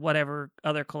and whatever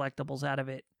other collectibles out of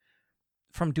it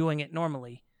from doing it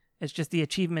normally. It's just the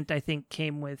achievement, I think,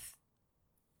 came with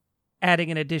adding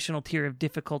an additional tier of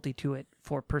difficulty to it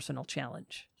for personal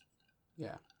challenge.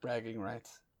 Yeah, bragging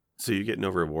rights. So you get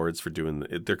no rewards for doing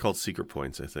they're called secret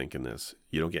points, I think, in this.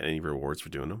 You don't get any rewards for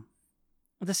doing them?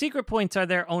 The secret points are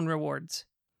their own rewards.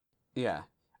 Yeah.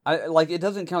 It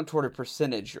doesn't count toward a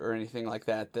percentage or anything like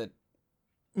that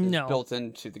is built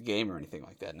into the game or anything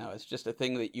like that. No, it's just a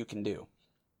thing that you can do.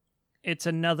 It's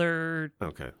another...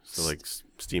 Okay, so like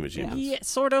Steam achievements. Yeah,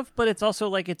 sort of, but it's also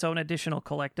like its own additional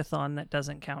collectathon that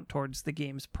doesn't count towards the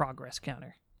game's progress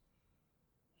counter.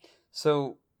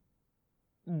 So,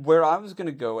 where I was going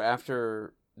to go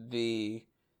after the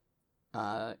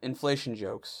inflation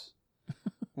jokes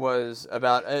was it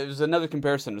was another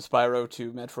comparison of Spyro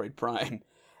to Metroid Prime.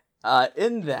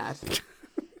 In that,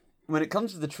 when it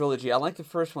comes to the trilogy, I like the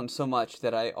first one so much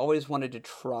that I always wanted to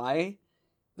try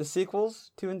the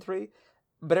sequels, 2 and 3,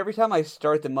 but every time I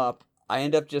start them up, I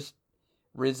end up just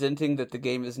resenting that the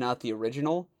game is not the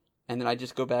original, and then I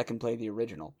just go back and play the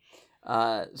original.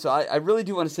 So I really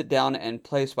do want to sit down and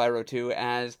play Spyro 2,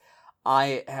 as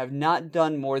I have not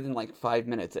done more than 5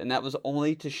 minutes, and that was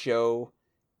only to show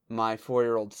my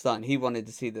 4-year-old son. He wanted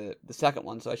to see the second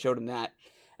one, so I showed him that.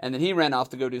 And then he ran off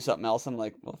to go do something else. I'm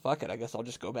like, well, fuck it. I guess I'll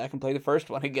just go back and play the first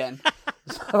one again.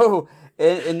 So,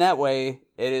 in that way,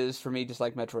 it is for me just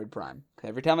like Metroid Prime.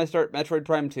 Every time I start Metroid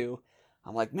Prime 2,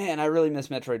 I'm like, man, I really miss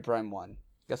Metroid Prime 1.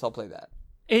 Guess I'll play that.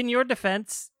 In your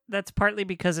defense, that's partly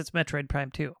because it's Metroid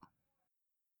Prime 2.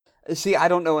 See, I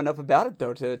don't know enough about it,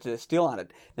 though, to steal on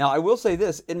it. Now, I will say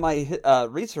this. In my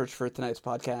research for tonight's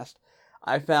podcast,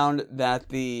 I found that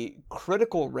the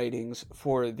critical ratings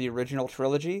for the original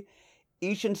trilogy,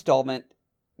 each installment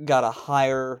got a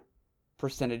higher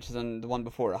percentage than the one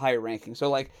before, a higher ranking.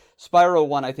 So, Spyro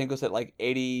 1, I think, was at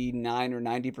 89 or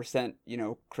 90%,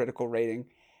 critical rating.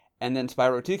 And then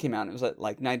Spyro 2 came out, and it was at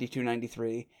 92,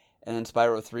 93. And then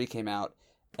Spyro 3 came out,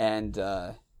 and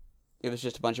it was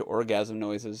just a bunch of orgasm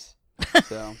noises.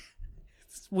 So,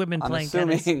 women playing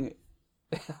tennis.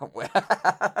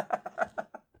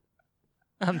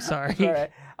 I'm sorry. All right.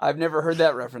 I've never heard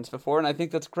that reference before, and I think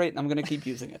that's great, and I'm going to keep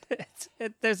using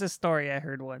it. There's a story I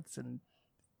heard once, and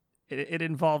it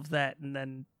involved that, and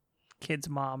then kid's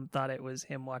mom thought it was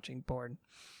him watching porn.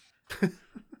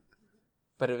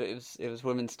 But it was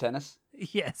women's tennis.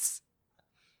 Yes.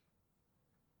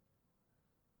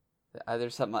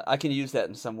 There's something I can use that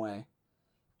in some way.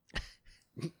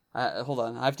 Hold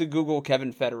on, I have to Google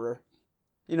Kevin Federer.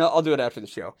 I'll do it after the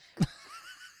show.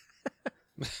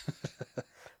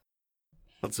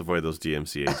 Let's avoid those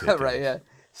DMCA takedowns. Right, yeah.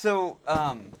 So,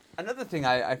 another thing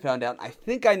I found out, I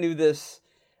think I knew this,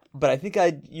 but I think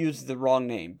I used the wrong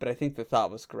name, but I think the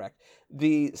thought was correct.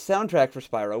 The soundtrack for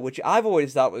Spyro, which I've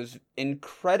always thought was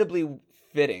incredibly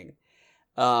fitting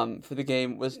for the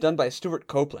game, was done by Stuart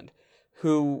Copeland,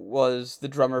 who was the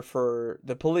drummer for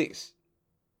The Police.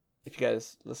 If you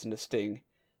guys listen to Sting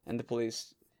and The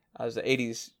Police, it was an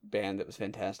 80s band that was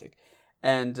fantastic.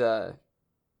 And,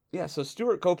 so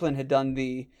Stuart Copeland had done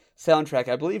the soundtrack,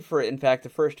 I believe, for, in fact, the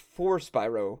first 4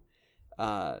 Spyro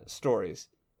stories.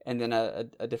 And then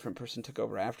a different person took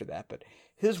over after that. But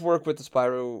his work with the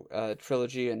Spyro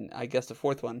trilogy, and I guess the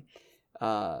 4th one,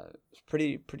 was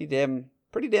pretty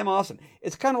damn awesome.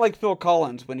 It's kind of like Phil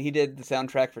Collins when he did the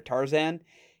soundtrack for Tarzan.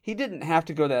 He didn't have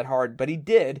to go that hard, but he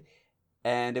did,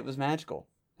 and it was magical.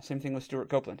 Same thing with Stuart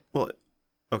Copeland. Well,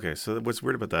 okay, so what's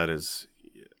weird about that is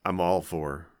I'm all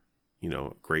for,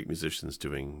 great musicians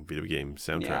doing video game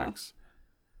soundtracks.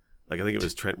 Yeah. Like, I think it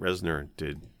was Trent Reznor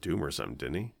did Doom or something,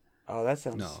 didn't he? Oh, that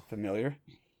sounds familiar.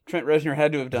 Trent Reznor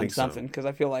had to have done something, because so.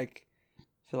 I feel like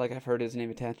I've heard his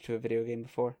name attached to a video game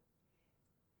before.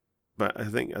 But I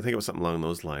think it was something along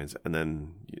those lines. And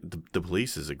then the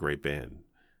Police is a great band.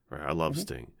 Right? I love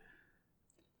Sting.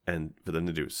 And for them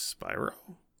to do Spyro?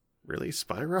 Really?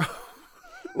 Spyro?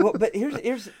 Well, but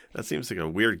here's that seems like a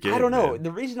weird game. I don't know. Man.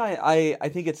 The reason I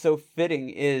think it's so fitting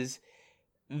is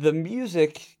the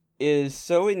music is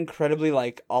so incredibly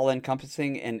like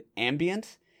all-encompassing and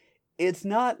ambient. It's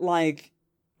not like,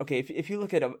 okay, if you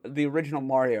look at the original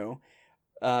Mario,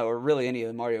 or really any of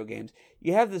the Mario games,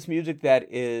 you have this music that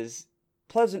is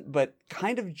pleasant but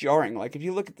kind of jarring. Like if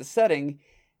you look at the setting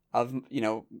of,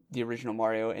 the original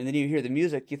Mario, and then you hear the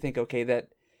music, you think, okay,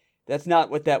 that's not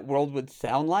what that world would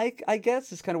sound like, I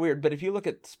guess. It's kind of weird. But if you look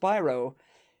at Spyro,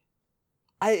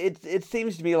 it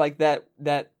seems to me like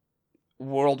that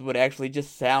world would actually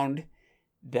just sound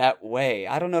that way.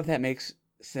 I don't know if that makes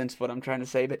sense what I'm trying to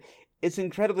say, but it's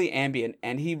incredibly ambient,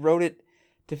 and he wrote it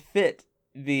to fit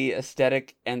the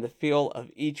aesthetic and the feel of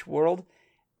each world,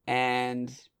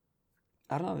 and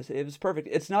I don't know, it was perfect.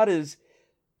 It's not as,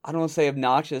 I don't want to say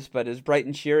obnoxious, but as bright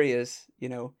and cheery as,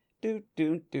 do do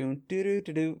do do do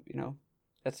do do,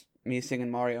 that's me singing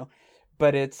Mario,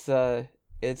 but it's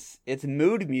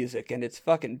mood music, and it's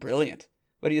fucking brilliant.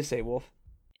 What do you say, Wolf?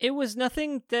 It was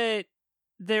nothing that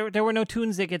there were no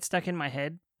tunes that get stuck in my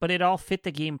head, but it all fit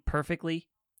the game perfectly,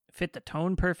 fit the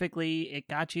tone perfectly. It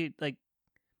got you, like,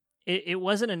 it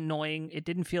wasn't annoying. It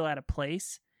didn't feel out of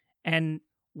place. And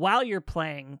while you're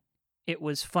playing, it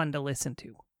was fun to listen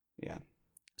to. Yeah.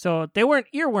 So they weren't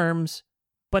earworms,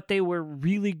 but they were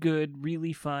really good,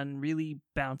 really fun, really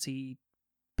bouncy,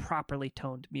 properly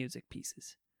toned music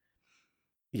pieces.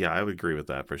 Yeah, I would agree with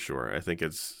that for sure. I think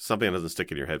it's something that doesn't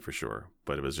stick in your head for sure,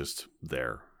 but it was just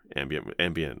there.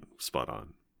 Ambient, spot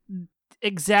on.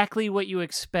 Exactly what you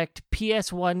expect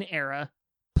PS1 era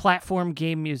platform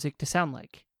game music to sound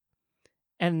like.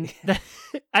 And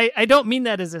I don't mean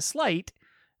that as a slight,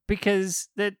 because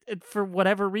that for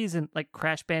whatever reason, like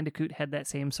Crash Bandicoot had that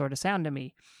same sort of sound to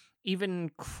me. Even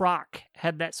Croc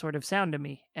had that sort of sound to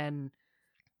me. And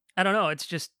I don't know, it's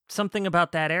just something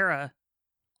about that era.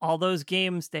 All those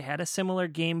games, they had a similar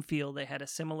game feel. They had a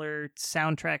similar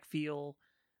soundtrack feel,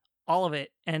 all of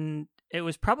it. And it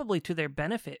was probably to their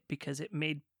benefit, because it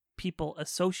made people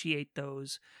associate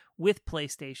those with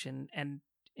PlayStation. And,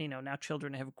 now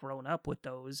children have grown up with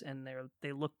those, and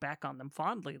they look back on them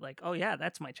fondly, like, oh yeah,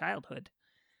 that's my childhood.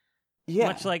 Yeah.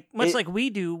 Much like we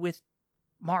do with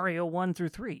Mario 1 through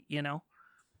 3,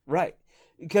 Right.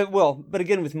 But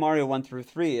again, with Mario 1 through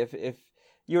 3, if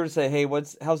you were to say, hey,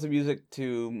 how's the music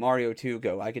to Mario 2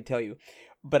 go? I could tell you.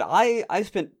 But I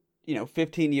spent,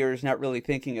 15 years not really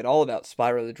thinking at all about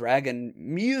Spyro the Dragon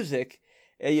music.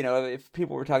 If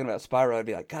people were talking about Spyro, I'd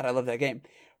be like, God, I love that game.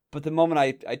 But the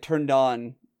moment I turned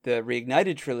on the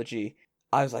Reignited trilogy,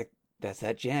 I was like, that's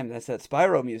that jam. That's that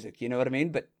Spyro music. You know what I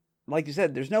mean? But like you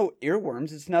said, there's no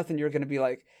earworms. It's nothing you're going to be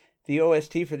like, the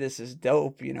OST for this is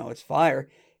dope. It's fire.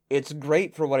 It's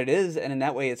great for what it is. And in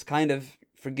that way, it's kind of,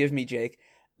 forgive me, Jake,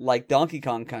 like Donkey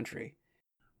Kong Country.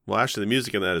 Well, actually, the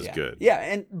music in that is good.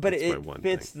 Yeah, but That's it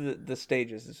fits the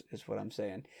stages, is what I'm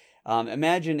saying.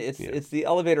 Imagine it's the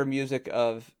elevator music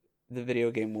of the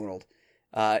video game world.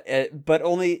 But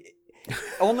only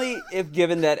Only if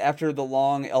given that after the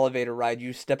long elevator ride,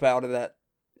 you step out of that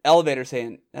elevator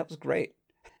saying, that was great.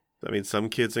 I mean, some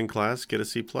kids in class get a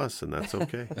C plus, and that's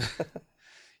okay.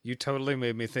 You totally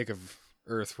made me think of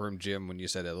Earthworm Jim when you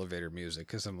said elevator music,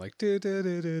 because I'm like, and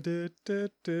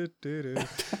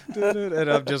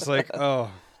I'm just like,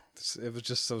 oh, it was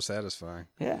just so satisfying.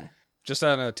 Yeah. Just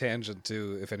on a tangent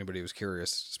too, if anybody was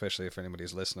curious, especially if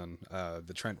anybody's listening,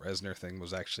 the Trent Reznor thing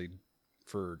was actually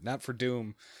not for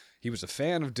Doom. He was a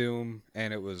fan of Doom,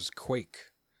 and it was Quake.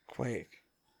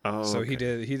 Oh, So okay. he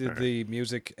did All the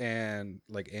music and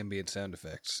like ambient sound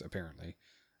effects apparently,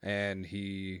 and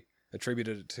he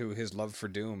attributed it to his love for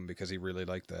Doom because he really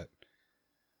liked that.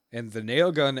 And the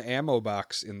nail gun ammo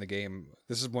box in the game,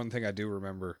 this is one thing I do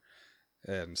remember,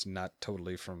 and it's not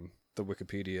totally from the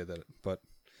Wikipedia but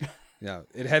yeah,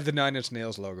 it had the Nine Inch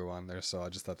Nails logo on there, so I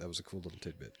just thought that was a cool little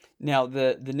tidbit. Now,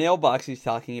 the nail box he's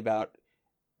talking about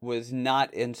was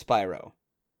not in Spyro.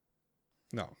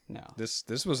 No, No.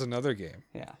 this was another game.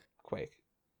 Yeah, Quake.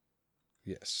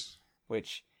 Yes.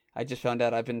 Which I just found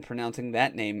out I've been pronouncing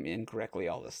that name incorrectly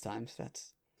all this time. So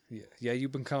that's Yeah,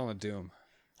 you've been calling it Doom.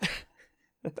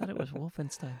 I thought it was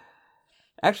Wolfenstein.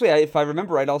 actually, if I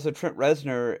remember right, also Trent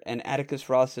Reznor and Atticus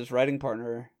Ross, his writing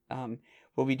partner,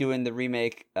 will be doing the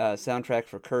remake soundtrack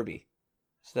for Kirby.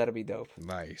 So that'll be dope.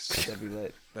 Nice. That'd be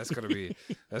lit. That's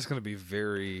gonna be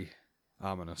very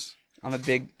ominous. I'm a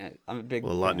big.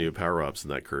 Well, a lot of new power ups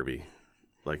in that Kirby,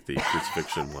 like the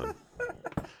crucifixion one.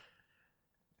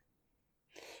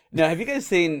 Now, have you guys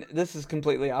seen? This is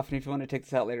completely off, and if you want to take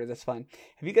this out later, that's fine.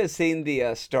 Have you guys seen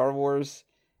the Star Wars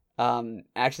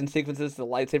action sequences, the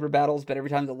lightsaber battles? But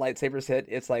every time the lightsabers hit,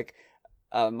 it's like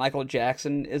Michael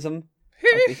Jackson-ism,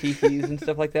 like the hee-hees and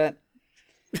stuff like that.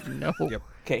 No. Yep.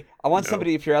 Okay, I want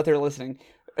somebody, if you're out there listening,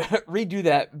 redo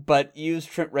that, but use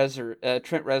Trent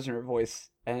Reznor voice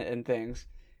and things.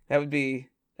 That'd be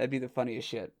the funniest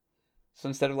shit. So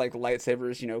instead of like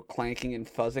lightsabers, clanking and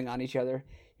fuzzing on each other,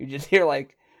 you just hear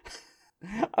like,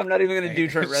 I'm not even gonna do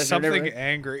Trent Reznor. Something never.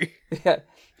 angry. Yeah,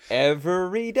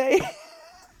 every day.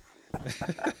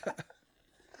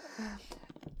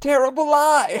 Terrible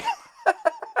lie.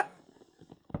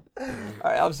 All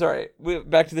right, I'm sorry.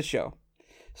 Back to the show.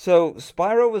 So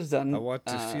Spyro was done. I want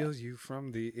to feel you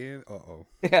from the in. Uh-oh.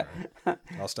 Yeah.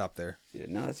 I'll stop there. Yeah,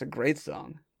 no, that's a great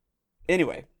song.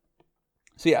 Anyway,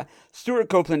 so yeah, Stuart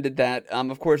Copeland did that.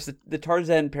 Of course, the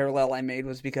Tarzan parallel I made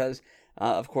was because,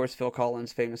 of course, Phil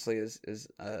Collins famously is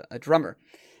a drummer,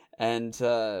 and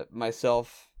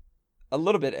myself, a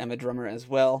little bit, am a drummer as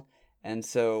well. And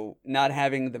so, not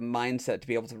having the mindset to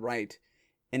be able to write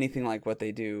anything like what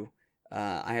they do,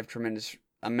 I have tremendous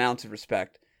amounts of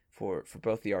respect for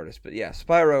both the artists. But yeah,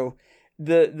 Spyro,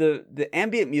 the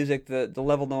ambient music, the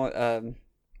level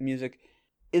music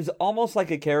is almost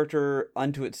like a character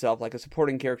unto itself, like a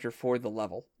supporting character for the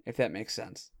level, if that makes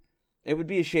sense. It would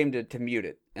be a shame to mute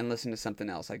it and listen to something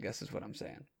else, I guess is what I'm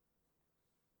saying.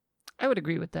 I would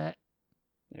agree with that.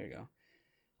 There you go.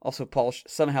 Also, Paul,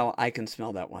 somehow I can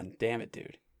smell that one. Damn it,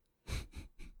 dude.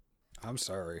 I'm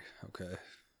sorry. Okay.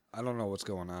 I don't know what's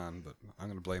going on, but I'm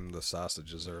going to blame the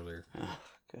sausages earlier. Oh,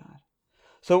 God.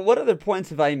 So what other points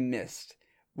have I missed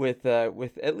with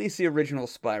at least the original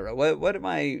Spyro? What am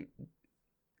I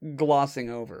glossing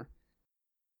over?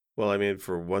 Well, I mean,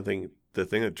 for one thing, the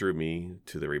thing that drew me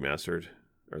to the remastered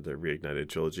or the reignited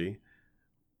trilogy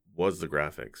was the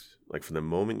graphics. Like, from the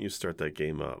moment you start that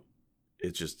game up,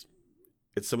 it's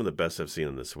some of the best I've seen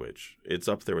on the Switch. It's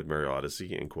up there with Mario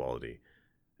Odyssey in quality.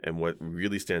 And what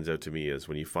really stands out to me is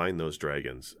when you find those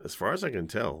dragons, as far as I can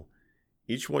tell,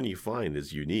 each one you find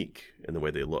is unique in the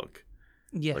way they look.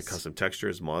 Yes. Like custom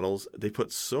textures, models. They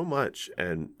put so much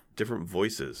and different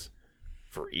voices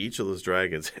for each of those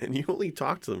dragons, and you only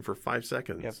talk to them for 5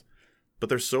 seconds. Yep. But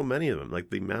there's so many of them. Like,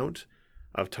 the amount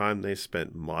of time they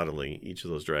spent modeling each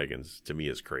of those dragons, to me,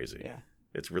 is crazy. Yeah.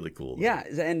 It's really cool. Yeah,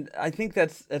 and I think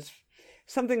that's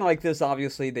something like this.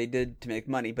 Obviously, they did to make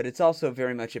money, but it's also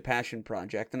very much a passion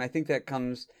project, and I think that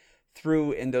comes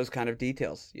through in those kind of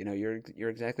details. You're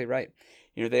exactly right.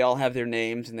 They all have their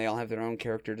names and they all have their own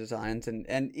character designs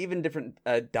and even different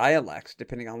dialects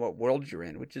depending on what world you're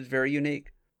in, which is very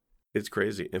unique. It's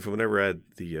crazy. And from when I read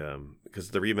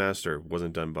because the remaster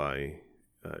wasn't done by,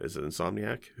 is it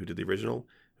Insomniac who did the original?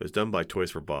 It was done by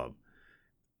Toys for Bob.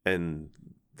 And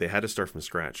they had to start from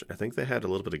scratch. I think they had a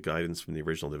little bit of guidance from the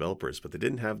original developers, but they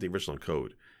didn't have the original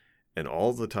code. And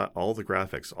all the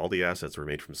graphics, all the assets were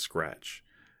made from scratch.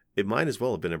 It might as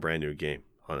well have been a brand new game,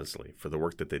 honestly, for the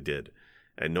work that they did.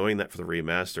 And knowing that for the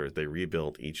remaster, they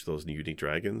rebuilt each of those unique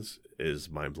dragons is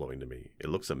mind-blowing to me. It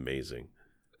looks amazing.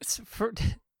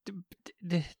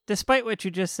 Despite what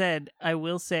you just said, I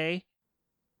will say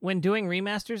when doing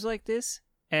remasters like this,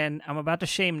 and I'm about to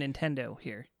shame Nintendo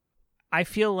here, I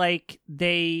feel like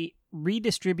they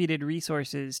redistributed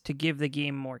resources to give the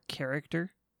game more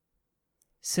character,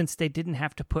 since they didn't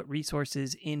have to put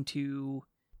resources into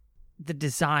the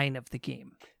design of the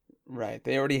game. Right.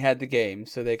 They already had the game,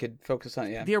 so they could focus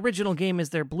on The original game is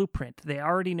their blueprint. They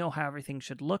already know how everything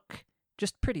should look,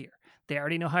 just prettier. They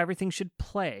already know how everything should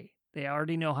play. They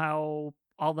already know how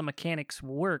all the mechanics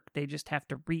work. They just have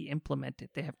to re-implement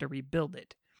it. They have to rebuild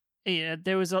it. Yeah,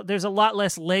 there's a lot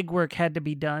less legwork had to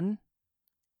be done,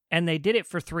 and they did it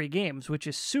for 3 games, which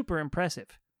is super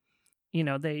impressive. You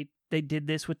know, they did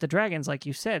this with the dragons, like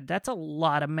you said. That's a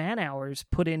lot of man hours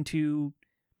put into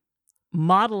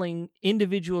modeling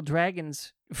individual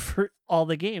dragons for all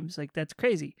the games. Like, that's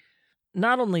crazy.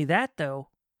 Not only that, though,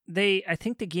 I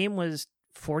think the game was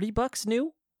 $40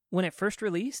 new when it first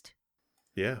released.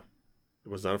 Yeah. It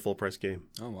was not a full price game.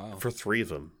 Oh, wow. For 3 of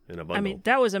them in a bundle. I mean,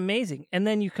 that was amazing. And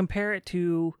then you compare it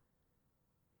to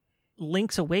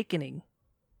Link's Awakening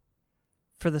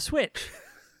for the Switch.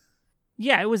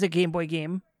 Yeah, it was a Game Boy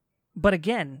game. But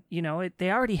again, you know, they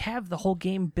already have the whole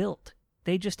game built.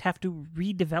 They just have to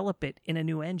redevelop it in a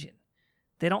new engine.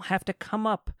 They don't have to come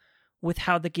up with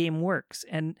how the game works.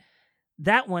 And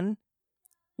that one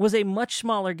was a much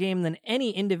smaller game than any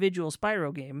individual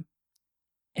Spyro game.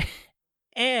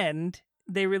 And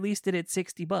they released it at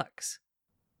 $60.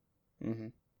 Mm-hmm.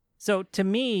 So to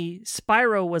me,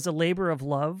 Spyro was a labor of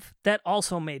love that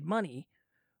also made money,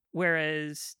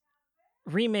 whereas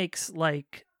remakes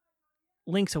like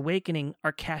Link's Awakening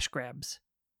are cash grabs.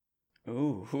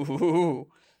 Ooh,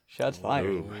 shots fired.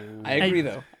 Ooh. I agree,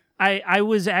 though. I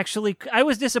was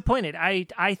disappointed.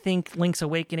 I think Link's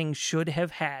Awakening should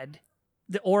have had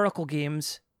the Oracle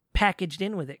games packaged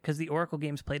in with it, because the Oracle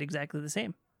games played exactly the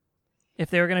same. If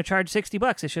they were going to charge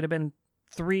 $60, it should have been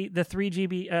the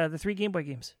 3 Game Boy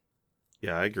games.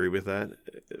 Yeah, I agree with that.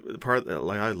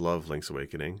 I love Link's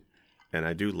Awakening, and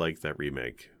I do like that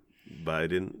remake, but I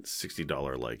didn't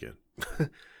 $60 like it.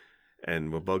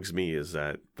 And what bugs me is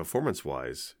that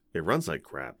performance-wise, it runs like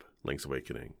crap, Link's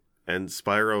Awakening. And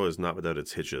Spyro is not without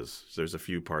its hitches. So there's a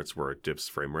few parts where it dips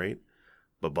frame rate,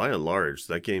 but by and large,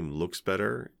 that game looks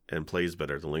better and plays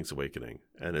better than Link's Awakening,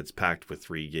 and it's packed with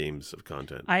 3 games of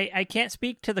content. I can't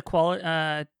speak to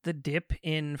the the dip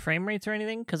in frame rates or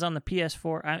anything, because on the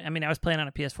PS4, I was playing on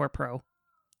a PS4 Pro,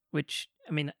 which,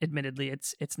 I mean, admittedly,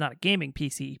 it's not a gaming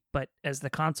PC, but as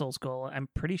the consoles go, I'm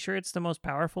pretty sure it's the most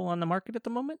powerful on the market at the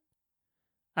moment.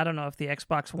 I don't know if the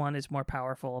Xbox One is more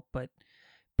powerful, but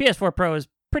PS4 Pro is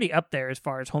pretty up there as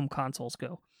far as home consoles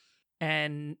go.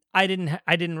 And I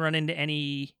didn't run into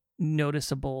any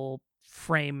noticeable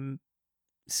frame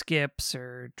skips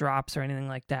or drops or anything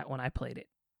like that when I played it.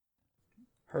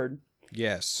 Heard.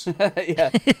 Yes.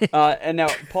 Yeah. And now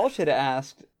Paul should have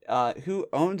asked who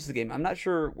owns the game. I'm not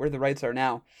sure where the rights are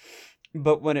now,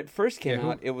 but when it first came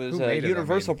out, it was who a made it,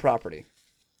 Universal property.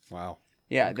 Wow.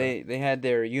 Yeah, Okay. they had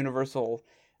their Universal,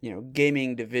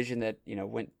 gaming division that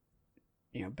went,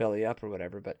 belly up or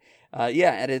whatever. But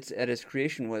yeah, at its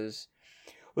creation was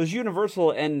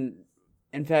Universal, and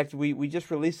in fact, we just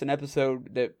released an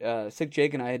episode that Sick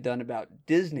Jake and I had done about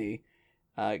Disney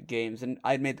games, and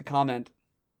I had made the comment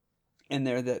in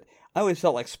there that I always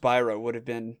felt like Spyro would have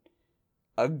been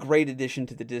a great addition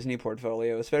to the Disney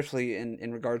portfolio, especially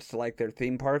in regards to like their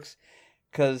theme parks.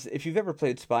 Because if you've ever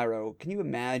played Spyro, can you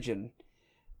imagine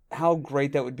how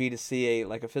great that would be to see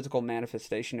a physical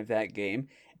manifestation of that game?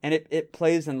 And it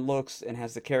plays and looks and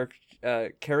has the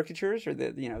caricatures or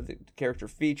the character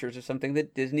features or something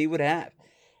that Disney would have,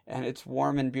 and it's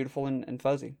warm and beautiful and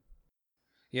fuzzy.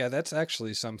 Yeah, that's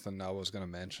actually something I was going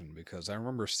to mention, because I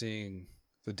remember seeing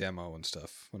the demo and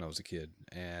stuff when I was a kid,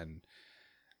 and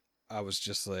I was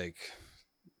just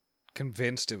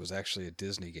convinced it was actually a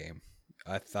Disney game.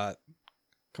 I thought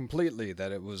completely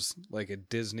that it was like a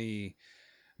Disney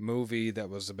movie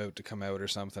that was about to come out or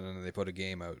something, and they put a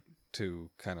game out to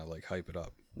kind of hype it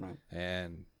up. Right.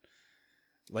 And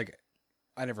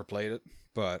I never played it,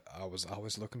 but I was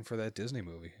always looking for that Disney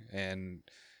movie, and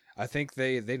I think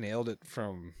they nailed it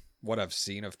from what I've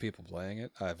seen of people playing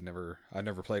it. I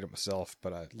never played it myself,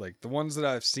 but I the ones that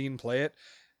I've seen play it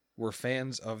were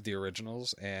fans of the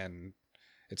originals, and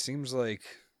it seems like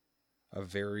a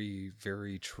very,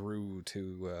 very true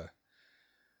to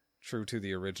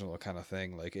the original kind of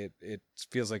thing. It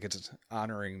feels like it's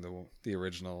honoring the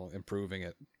original, improving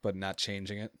it, but not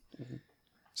changing it. Mm-hmm.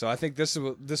 So I think this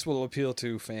will appeal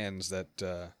to fans that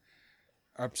are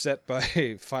upset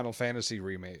by Final Fantasy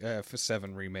remake,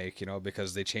 7 remake,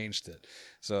 because they changed it.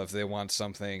 So if they want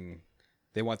something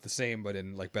they want the same but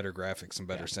in like better graphics and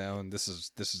better sound. This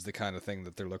is the kind of thing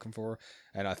that they're looking for,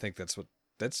 and I think that's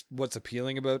what's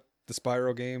appealing about the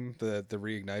Spyro game, the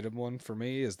Reignited one for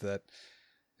me, is that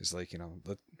is like,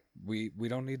 we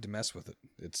don't need to mess with it.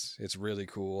 It's really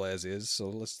cool as is, so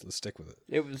let's stick with it.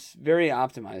 It was very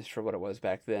optimized for what it was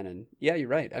back then, and yeah, you're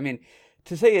right. I mean,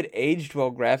 to say it aged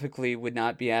well graphically would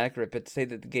not be accurate, but to say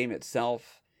that the game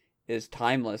itself is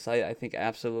timeless, I think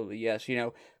absolutely yes.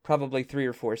 Probably 3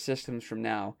 or 4 systems from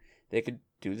now, they could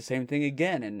do the same thing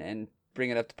again and bring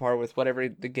it up to par with whatever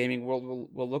the gaming world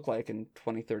will look like in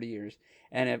 20, 30 years,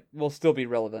 and it will still be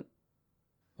relevant.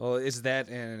 Well, it's that,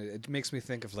 and it makes me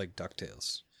think of like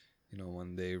DuckTales.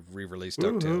 When they re-released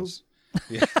DuckTales.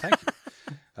 Yeah, thank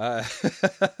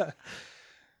you.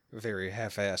 Very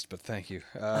half-assed, but thank you.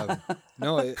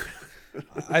 No,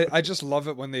 I just love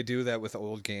it when they do that with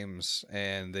old games,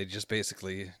 and they just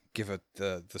basically give it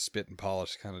the spit and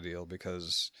polish kind of deal,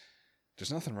 because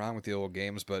there's nothing wrong with the old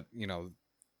games, but,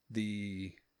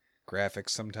 the graphics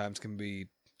sometimes can be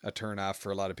a turn off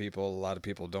for a lot of people. A lot of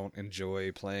people don't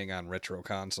enjoy playing on retro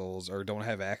consoles or don't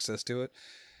have access to it.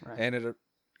 Right. And it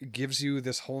gives you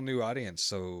this whole new audience.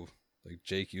 So, like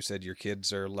Jake, you said your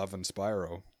kids are loving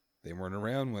Spyro. They weren't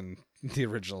around when the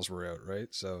originals were out, right?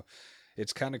 So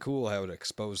it's kind of cool how it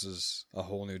exposes a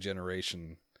whole new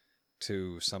generation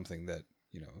to something that,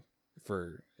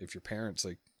 for if your parents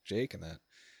like Jake and that,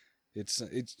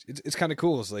 it's kind of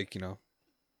cool. It's like,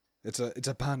 it's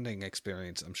a bonding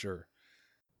experience, I'm sure.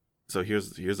 So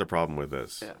here's the problem with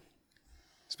this. Yeah.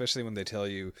 Especially when they tell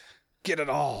you, get it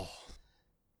all.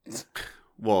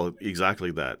 Well, exactly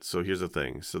that. So here's the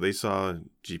thing. So they saw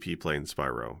GP playing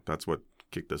Spyro. That's what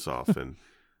kicked us off, and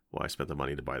I spent the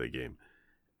money to buy the game.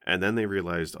 And then they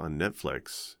realized on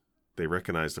Netflix, they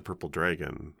recognized the Purple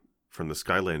Dragon from the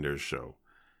Skylanders show.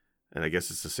 And I guess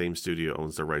it's the same studio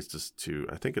owns the rights to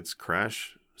I think it's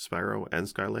Crash, Spyro, and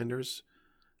Skylanders.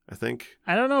 I think.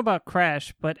 I don't know about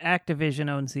Crash, but Activision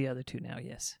owns the other two now,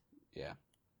 yes. Yeah.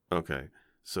 Okay.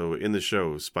 So in the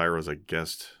show, Spyro's a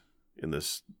guest in the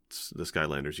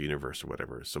Skylanders universe or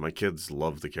whatever. So my kids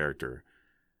love the character,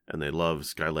 and they love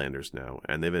Skylanders now.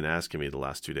 And they've been asking me the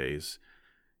last 2 days,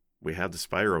 we have the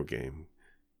Spyro game.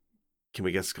 Can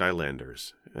we get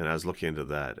Skylanders? And I was looking into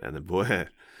that, and then, boy,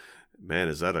 man,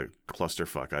 is that a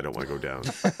clusterfuck I don't want to go down.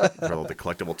 For all the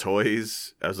collectible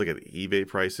toys. I was looking at eBay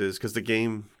prices, because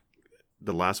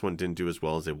the last one didn't do as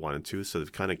well as they wanted to, so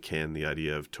they've kind of canned the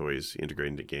idea of toys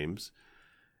integrating into games.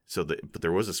 But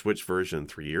there was a Switch version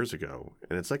 3 years ago,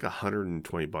 and it's like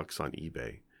 $120 on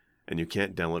eBay, and you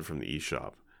can't download it from the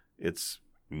eShop. It's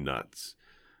nuts,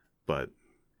 but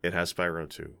it has Spyro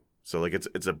too. So like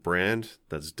it's a brand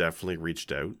that's definitely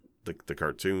reached out. The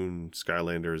cartoon,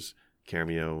 Skylanders,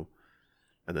 Cameo,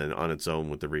 and then on its own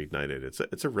with the Reignited,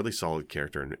 it's a really solid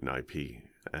character in IP.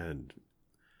 And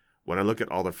when I look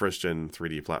at all the first gen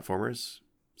 3D platformers,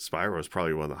 Spyro is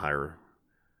probably one of the higher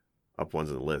up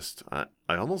ones on the list. I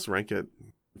almost rank it.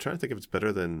 I'm trying to think if it's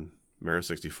better than Mario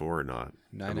 64 or not.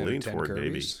 9 I'm out leaning of 10 toward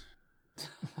Kirby's.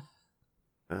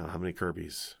 maybe. How many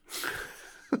Kirby's?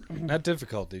 Not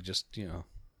difficulty, just,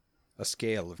 a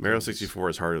scale of Mario Kirby's. 64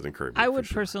 is harder than Kirby. I for would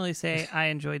sure. personally say I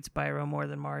enjoyed Spyro more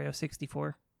than Mario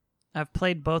 64. I've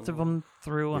played both of them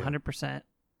through 100%,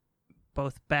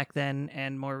 both back then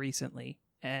and more recently.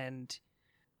 And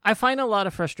I find a lot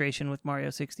of frustration with Mario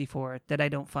 64 that I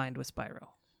don't find with Spyro.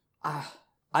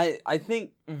 I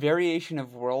think variation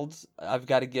of worlds, I've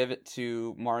got to give it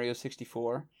to Mario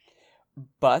 64,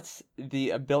 but the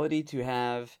ability to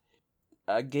have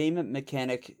a game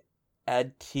mechanic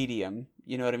add tedium,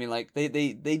 you know what I mean? Like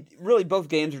they really, both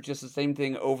games are just the same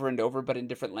thing over and over, but in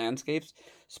different landscapes.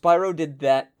 Spyro did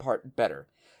that part better.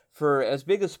 For as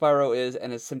big as Spyro is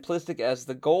and as simplistic as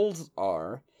the goals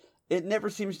are, it never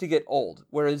seems to get old.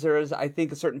 Whereas there is, I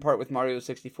think, a certain part with Mario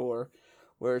 64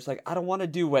 where it's like, I don't want to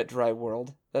do Wet Dry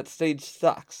World. That stage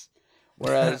sucks.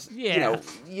 Whereas,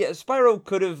 Spyro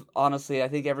could have, honestly, I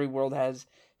think every world has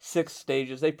 6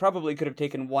 stages. They probably could have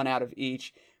taken one out of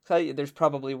each. So there's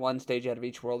probably one stage out of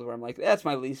each world where I'm like, that's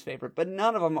my least favorite. But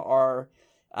none of them are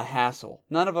a hassle.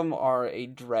 None of them are a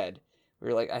dread. Where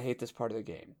you're like, I hate this part of the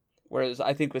game. Whereas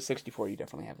I think with 64, you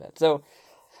definitely have that. So,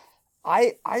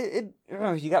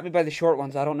 you got me by the short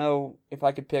ones. I don't know if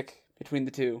I could pick between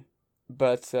the two.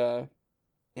 But,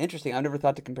 interesting. I've never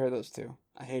thought to compare those two.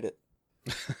 I hate it.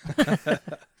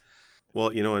 Well,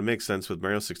 it makes sense with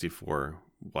Mario 64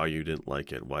 why you didn't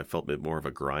like it, why it felt a bit more of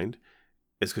a grind.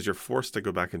 It's because you're forced to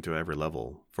go back into every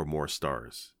level for more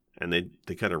stars. And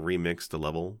they kind of remix the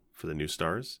level for the new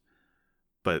stars.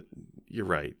 But you're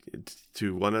right.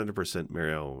 To 100%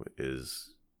 Mario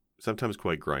is sometimes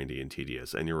quite grindy and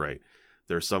tedious. And you're right.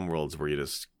 There's some worlds where you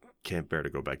just can't bear to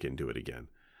go back into it again.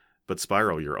 But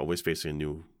Spyro, you're always facing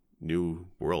a new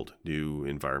world, new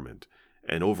environment.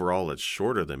 And overall, it's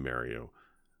shorter than Mario,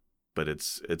 but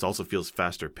it's also feels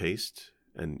faster paced,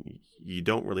 and you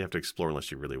don't really have to explore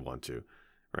unless you really want to,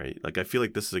 right? Like, I feel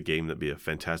like this is a game that'd be a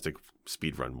fantastic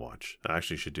speedrun watch. I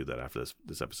actually should do that after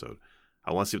this episode.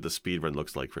 I want to see what the speedrun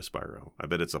looks like for Spyro. I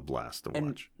bet it's a blast to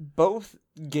watch. Both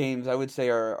games, I would say,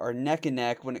 are neck and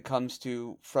neck when it comes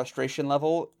to frustration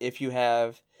level. If you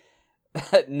have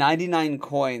 99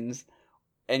 coins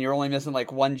and you're only missing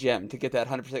like one gem to get that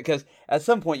 100%, because at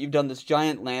some point you've done this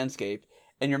giant landscape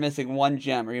and you're missing one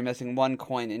gem or you're missing one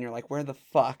coin and you're like, where the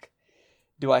fuck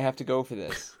do I have to go for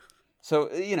this?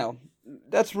 So,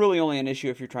 that's really only an issue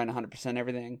if you're trying to 100%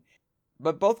 everything.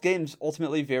 But both games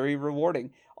ultimately very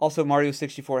rewarding. Also, Mario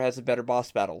 64 has the better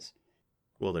boss battles.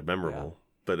 Well, they're memorable,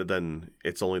 but then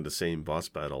it's only the same boss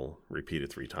battle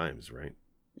repeated 3 times, right?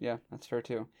 Yeah, that's fair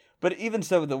too. But even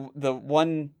so, the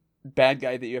one bad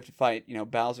guy that you have to fight,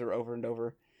 Bowser over and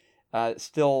over,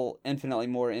 still infinitely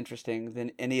more interesting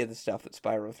than any of the stuff that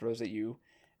Spyro throws at you,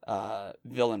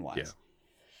 villain-wise. Yeah.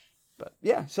 But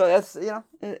yeah, so that's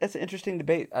it's an interesting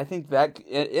debate. I think that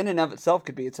in and of itself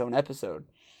could be its own episode.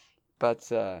 But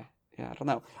yeah, I don't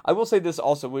know. I will say this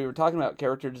also: we were talking about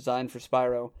character design for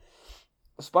Spyro.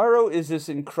 Spyro is this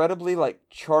incredibly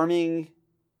charming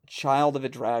child of a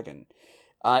dragon.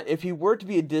 If he were to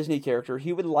be a Disney character,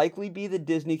 he would likely be the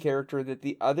Disney character that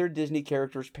the other Disney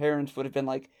characters' parents would have been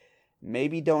like,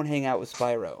 maybe don't hang out with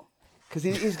Spyro. Because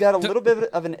he's got a little bit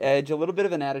of an edge, a little bit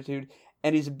of an attitude,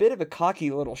 and he's a bit of a cocky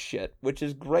little shit, which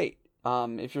is great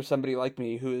if you're somebody like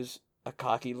me who is a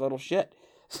cocky little shit.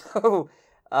 So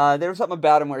there was something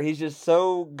about him where he's just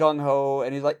so gung-ho,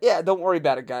 and he's like, yeah, don't worry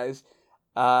about it, guys.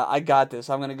 I got this.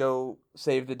 I'm going to go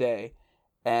save the day.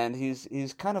 And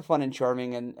he's kind of fun and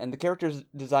charming, and the character's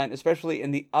design, especially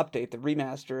in the update, the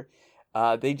remaster,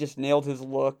 they just nailed his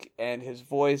look and his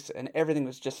voice, and everything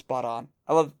was just spot on.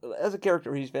 I love, as a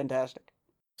character, he's fantastic.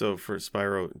 So for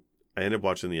Spyro, I ended up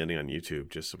watching the ending on YouTube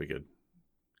just so we could,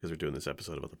 because we're doing this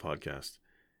episode about the podcast.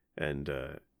 And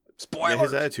spoilers! Yeah,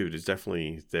 his attitude is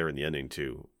definitely there in the ending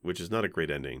too, which is not a great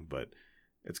ending, but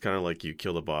it's kind of like you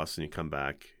kill the boss and you come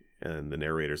back, and the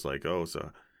narrator's like, oh,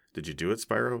 so did you do it,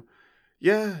 Spyro?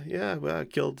 Yeah, well, I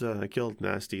killed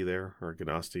Nasty there, or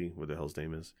Gnasty, what the hell's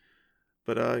name is.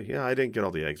 But yeah, I didn't get all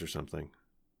the eggs or something.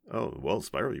 Oh, well,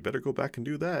 Spyro, you better go back and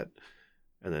do that.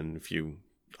 And then if you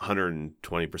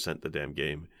 120% the damn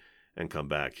game and come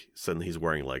back, suddenly he's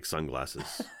wearing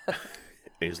sunglasses. And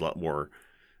he's a lot more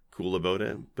cool about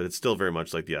it, but it's still very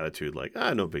much like the attitude,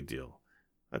 no big deal.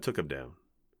 I took him down.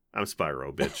 I'm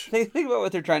Spyro, bitch. Think about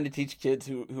what they're trying to teach kids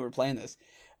who are playing this.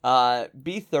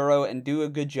 Be thorough and do a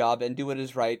good job and do what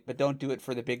is right, but don't do it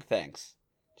for the big thanks.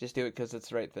 Just do it because it's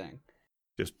the right thing.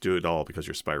 Just do it all because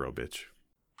you're Spyro, bitch.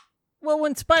 Well,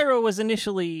 when Spyro was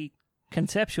initially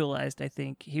conceptualized, I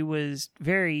think he was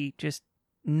very just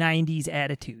 90s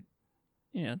attitude,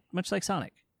 much like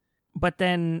Sonic. But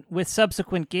then with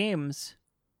subsequent games,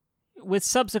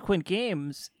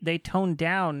 they toned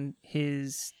down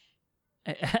his,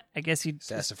 I guess you'd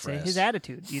say his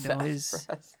attitude, his,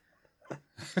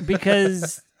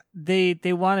 because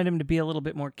they wanted him to be a little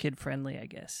bit more kid friendly, I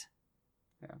guess.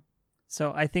 Yeah.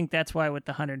 So I think that's why with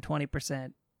the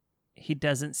 120%, he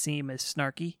doesn't seem as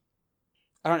snarky.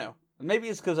 I don't know. Maybe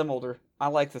it's because I'm older. I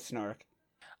like the snark.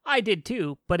 I did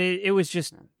too, but it was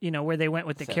just, where they went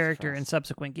with the character in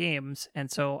subsequent games.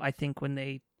 And so I think when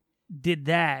they did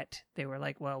that, they were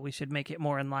like, well, we should make it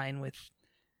more in line with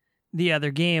the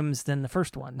other games than the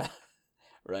first one.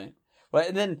 Right. Well,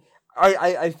 and then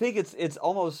I think it's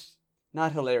almost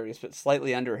not hilarious, but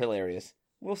slightly under hilarious.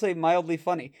 We'll say mildly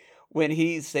funny when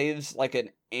he saves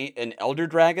an elder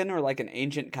dragon or an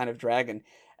ancient kind of dragon,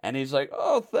 and he's like,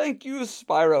 "Oh, thank you,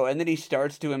 Spyro," and then he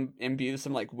starts to imbue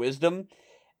some wisdom,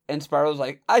 and Spyro's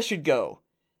like, "I should go,"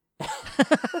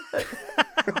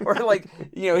 or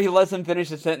he lets him finish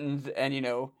the sentence, and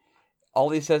all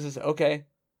he says is "okay."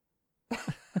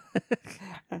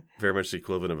 Very much the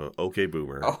equivalent of a "okay,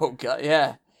 boomer." Oh god,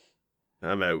 yeah.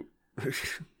 I'm out.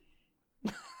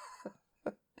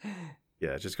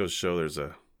 Yeah, it just goes to show there's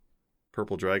a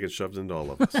purple dragon shoved into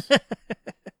all of us.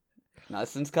 Not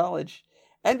since college.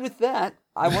 And with that,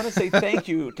 I want to say thank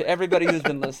you to everybody who's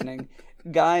been listening.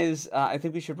 Guys, I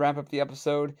think we should wrap up the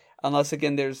episode, unless,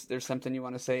 again, there's something you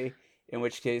want to say, in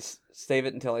which case, save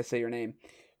it until I say your name.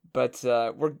 But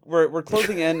we're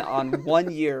closing in on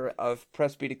 1 year of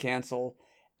Press B to Cancel,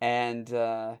 and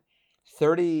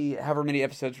 30, however many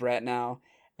episodes we're at now.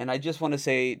 And I just want to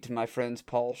say to my friends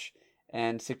Paulsh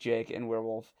and Sick Jake and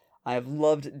Werewolf, I have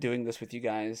loved doing this with you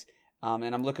guys.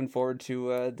 And I'm looking forward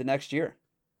to the next year.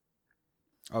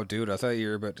 Oh, dude, I thought you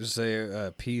were about to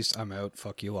say, peace, I'm out,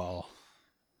 fuck you all.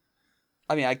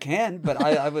 I mean, I can, but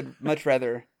I would much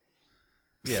rather.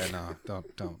 Yeah, no,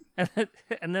 don't.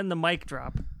 And then the mic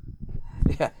drop.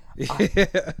 Yeah,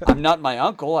 I'm not my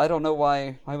uncle. I don't know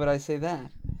why. Why would I say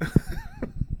that?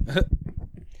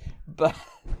 But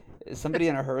is somebody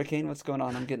in a hurricane? What's going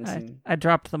on? I'm getting some. I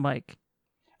dropped the mic.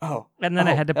 Oh, And then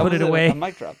I had to that put was it away. A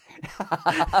mic drop.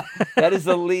 That is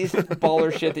the least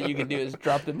baller shit that you can do is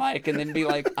drop the mic and then be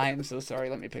like, "I am so sorry.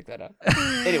 Let me pick that up."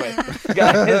 Anyway,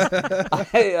 guys,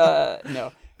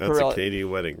 no. That's for a real, Katie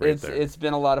wedding right there. It's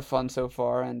been a lot of fun so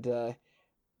far, and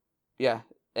yeah.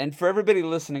 And for everybody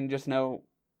listening, just know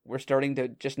we're starting to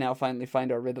just now finally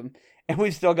find our rhythm, and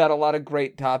we've still got a lot of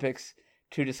great topics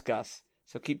to discuss.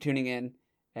 So keep tuning in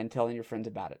and telling your friends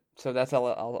about it. So that's all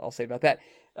I'll say about that.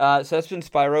 So that's been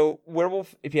Spyro.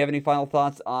 Werewolf, if you have any final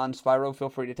thoughts on Spyro, feel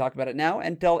free to talk about it now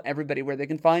and tell everybody where they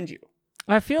can find you.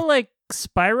 I feel like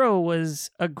Spyro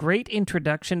was a great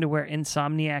introduction to where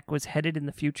Insomniac was headed in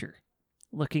the future,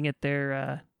 looking at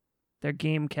their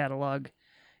game catalog.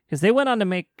 Because they went on to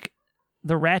make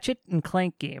the Ratchet and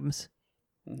Clank games,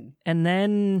 and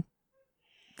then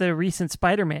the recent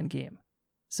Spider-Man game.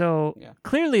 So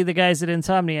clearly the guys at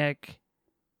Insomniac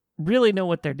really know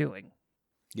what they're doing.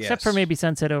 Yes. Except for maybe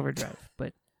Sunset Overdrive,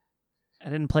 but I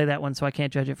didn't play that one, so I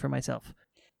can't judge it for myself.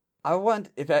 I want,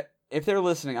 if they're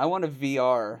listening, I want a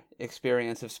VR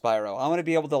experience of Spyro. I want to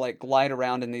be able to like glide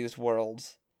around in these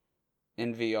worlds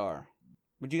in VR.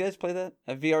 Would you guys play that?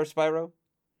 A VR Spyro?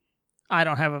 I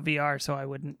don't have a VR, so I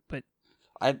wouldn't, but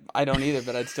I don't either,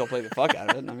 but I'd still play the fuck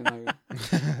out of it. I mean, like,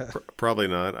 Probably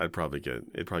not. It'd probably get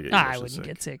you I motion wouldn't sick.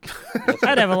 get sick.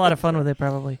 I'd have a lot of fun with it,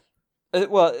 probably.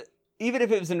 well, even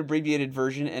if it was an abbreviated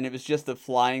version and it was just the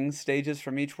flying stages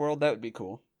from each world, that would be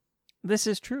cool. This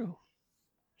is true.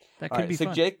 That All could right, be so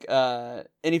fun. Jake,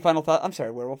 any final thought? I'm sorry,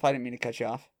 Werewolf, I didn't mean to cut you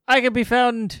off. I could be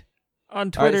found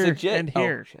on All right, Twitter so Jake, and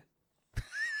here. shit.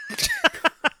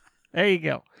 There you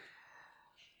go.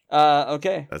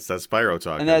 Okay. That's that Spyro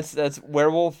talking. And that's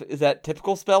Werewolf. Is that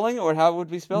typical spelling, or how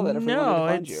would we spell that if we wanted to No,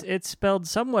 find you? it's spelled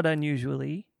somewhat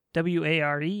unusually.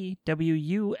 WAREWULFF.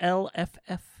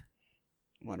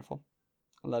 Wonderful.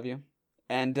 I love you.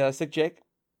 And Sick Jake,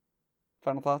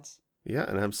 final thoughts? Yeah,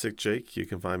 and I'm Sick Jake. You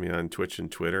can find me on Twitch and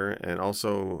Twitter. And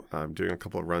also, I'm doing a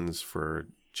couple of runs for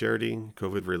charity,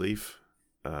 COVID relief,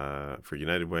 for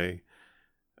United Way,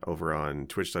 over on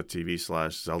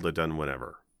twitch.tv/Zelda Done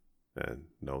Whenever. And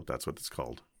no, that's what it's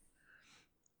called.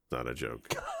 It's not a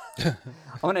joke. I'm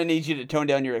going to need you to tone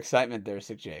down your excitement there,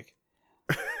 Sick Jake.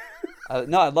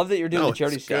 No, I love that you're doing No, the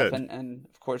charity it's stuff. good. And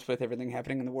of course, with everything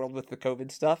happening in the world with the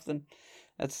COVID stuff, then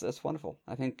that's wonderful.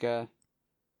 I think you're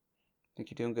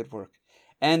doing good work.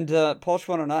 And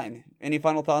Pulse109, any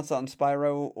final thoughts on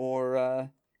Spyro or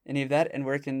any of that? And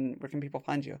where can people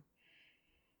find you?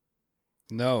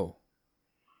 No.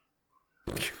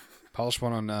 Pulse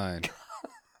 109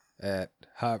 at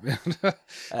Hotmail. At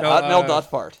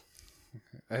hotmail.fart.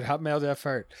 At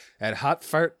hotmail.fart. At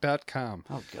hotfart.com.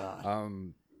 Oh,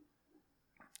 God.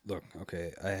 Look,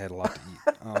 okay, I had a lot to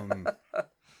eat.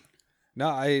 No,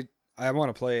 I want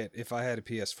to play it. If I had a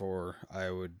PS4,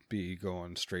 I would be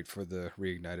going straight for the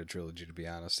Reignited trilogy, to be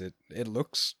honest. It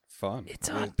looks fun. It's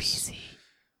on PC.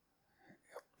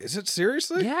 Is it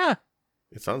seriously? Yeah,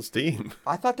 It's on Steam.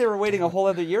 I thought they were waiting a whole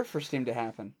other year for Steam to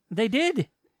happen. they did.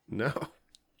 No.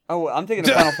 Oh, I'm thinking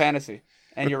of Final Fantasy.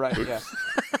 And you're right, yeah.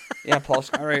 Yeah, Paul,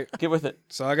 All right. get with it.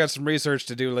 So I got some research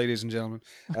to do, ladies and gentlemen.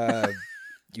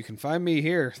 You can find me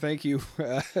here. Thank you.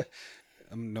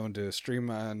 I'm known to stream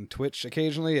on Twitch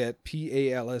occasionally at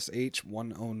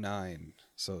PALSH109.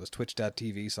 So it's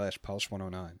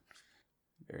twitch.tv/Pulse109.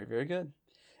 Very, very good.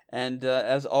 And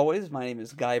as always, my name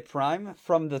is Guy Prime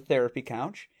from The Therapy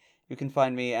Couch. You can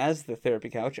find me as The Therapy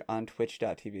Couch on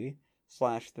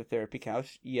twitch.tv/The Therapy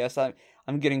Couch. Yes, I'm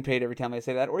getting paid every time I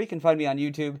say that. Or you can find me on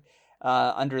YouTube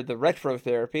under The Retro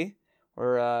Therapy.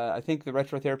 Or I think The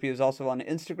Retro Therapy is also on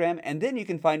Instagram. And then you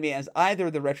can find me as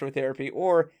either The Retro Therapy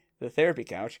or The Therapy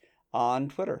Couch on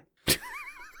Twitter.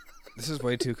 This is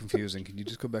way too confusing. Can you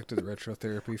just go back to the retro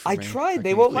therapy for I me? tried.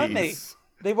 They can't- won't let me. Please.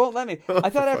 They won't let me. I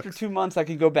thought after 2 months I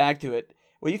could go back to it.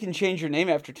 Well, you can change your name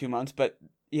after 2 months, but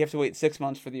you have to wait 6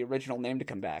 months for the original name to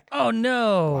come back. Oh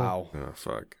no! Wow. Oh,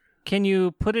 fuck. Can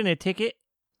you put in a ticket?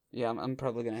 Yeah, I'm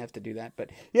probably going to have to do that. But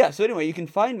yeah, so anyway, you can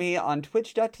find me on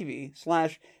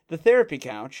twitch.tv/The Therapy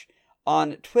Couch,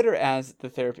 on Twitter as The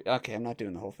Therapy... Okay, I'm not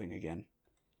doing the whole thing again.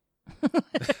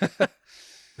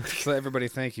 So everybody,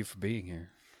 thank you for being here.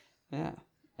 Yeah.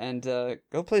 And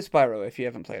go play Spyro if you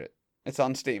haven't played it. It's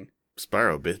on Steam.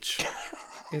 Spyro, bitch.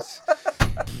 It's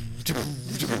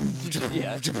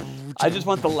Yeah. I just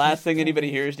want the last thing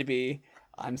anybody hears to be,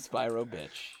 "I'm Spyro,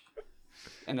 bitch,"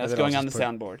 and that's then going I'll on the just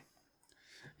soundboard.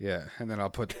 Yeah, and then I'll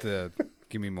put the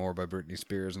 "Give Me More" by Britney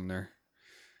Spears in there.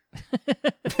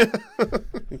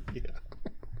 Yeah.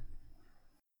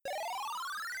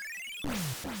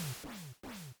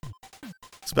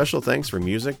 Special thanks for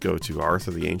music go to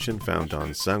Arthur the Ancient, found on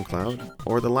SoundCloud,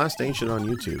 or The Last Ancient on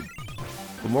YouTube.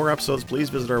 For more episodes, please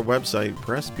visit our website,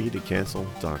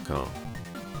 pressbtocancel.com.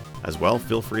 As well,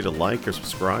 feel free to like or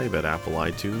subscribe at Apple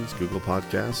iTunes, Google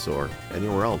Podcasts, or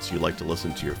anywhere else you like to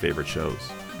listen to your favorite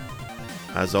shows.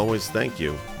 As always, thank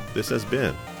you. This has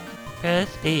been Press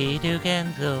B to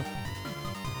cancel.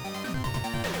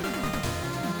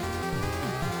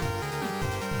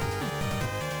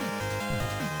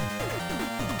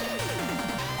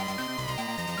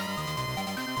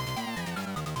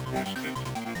 Twisted.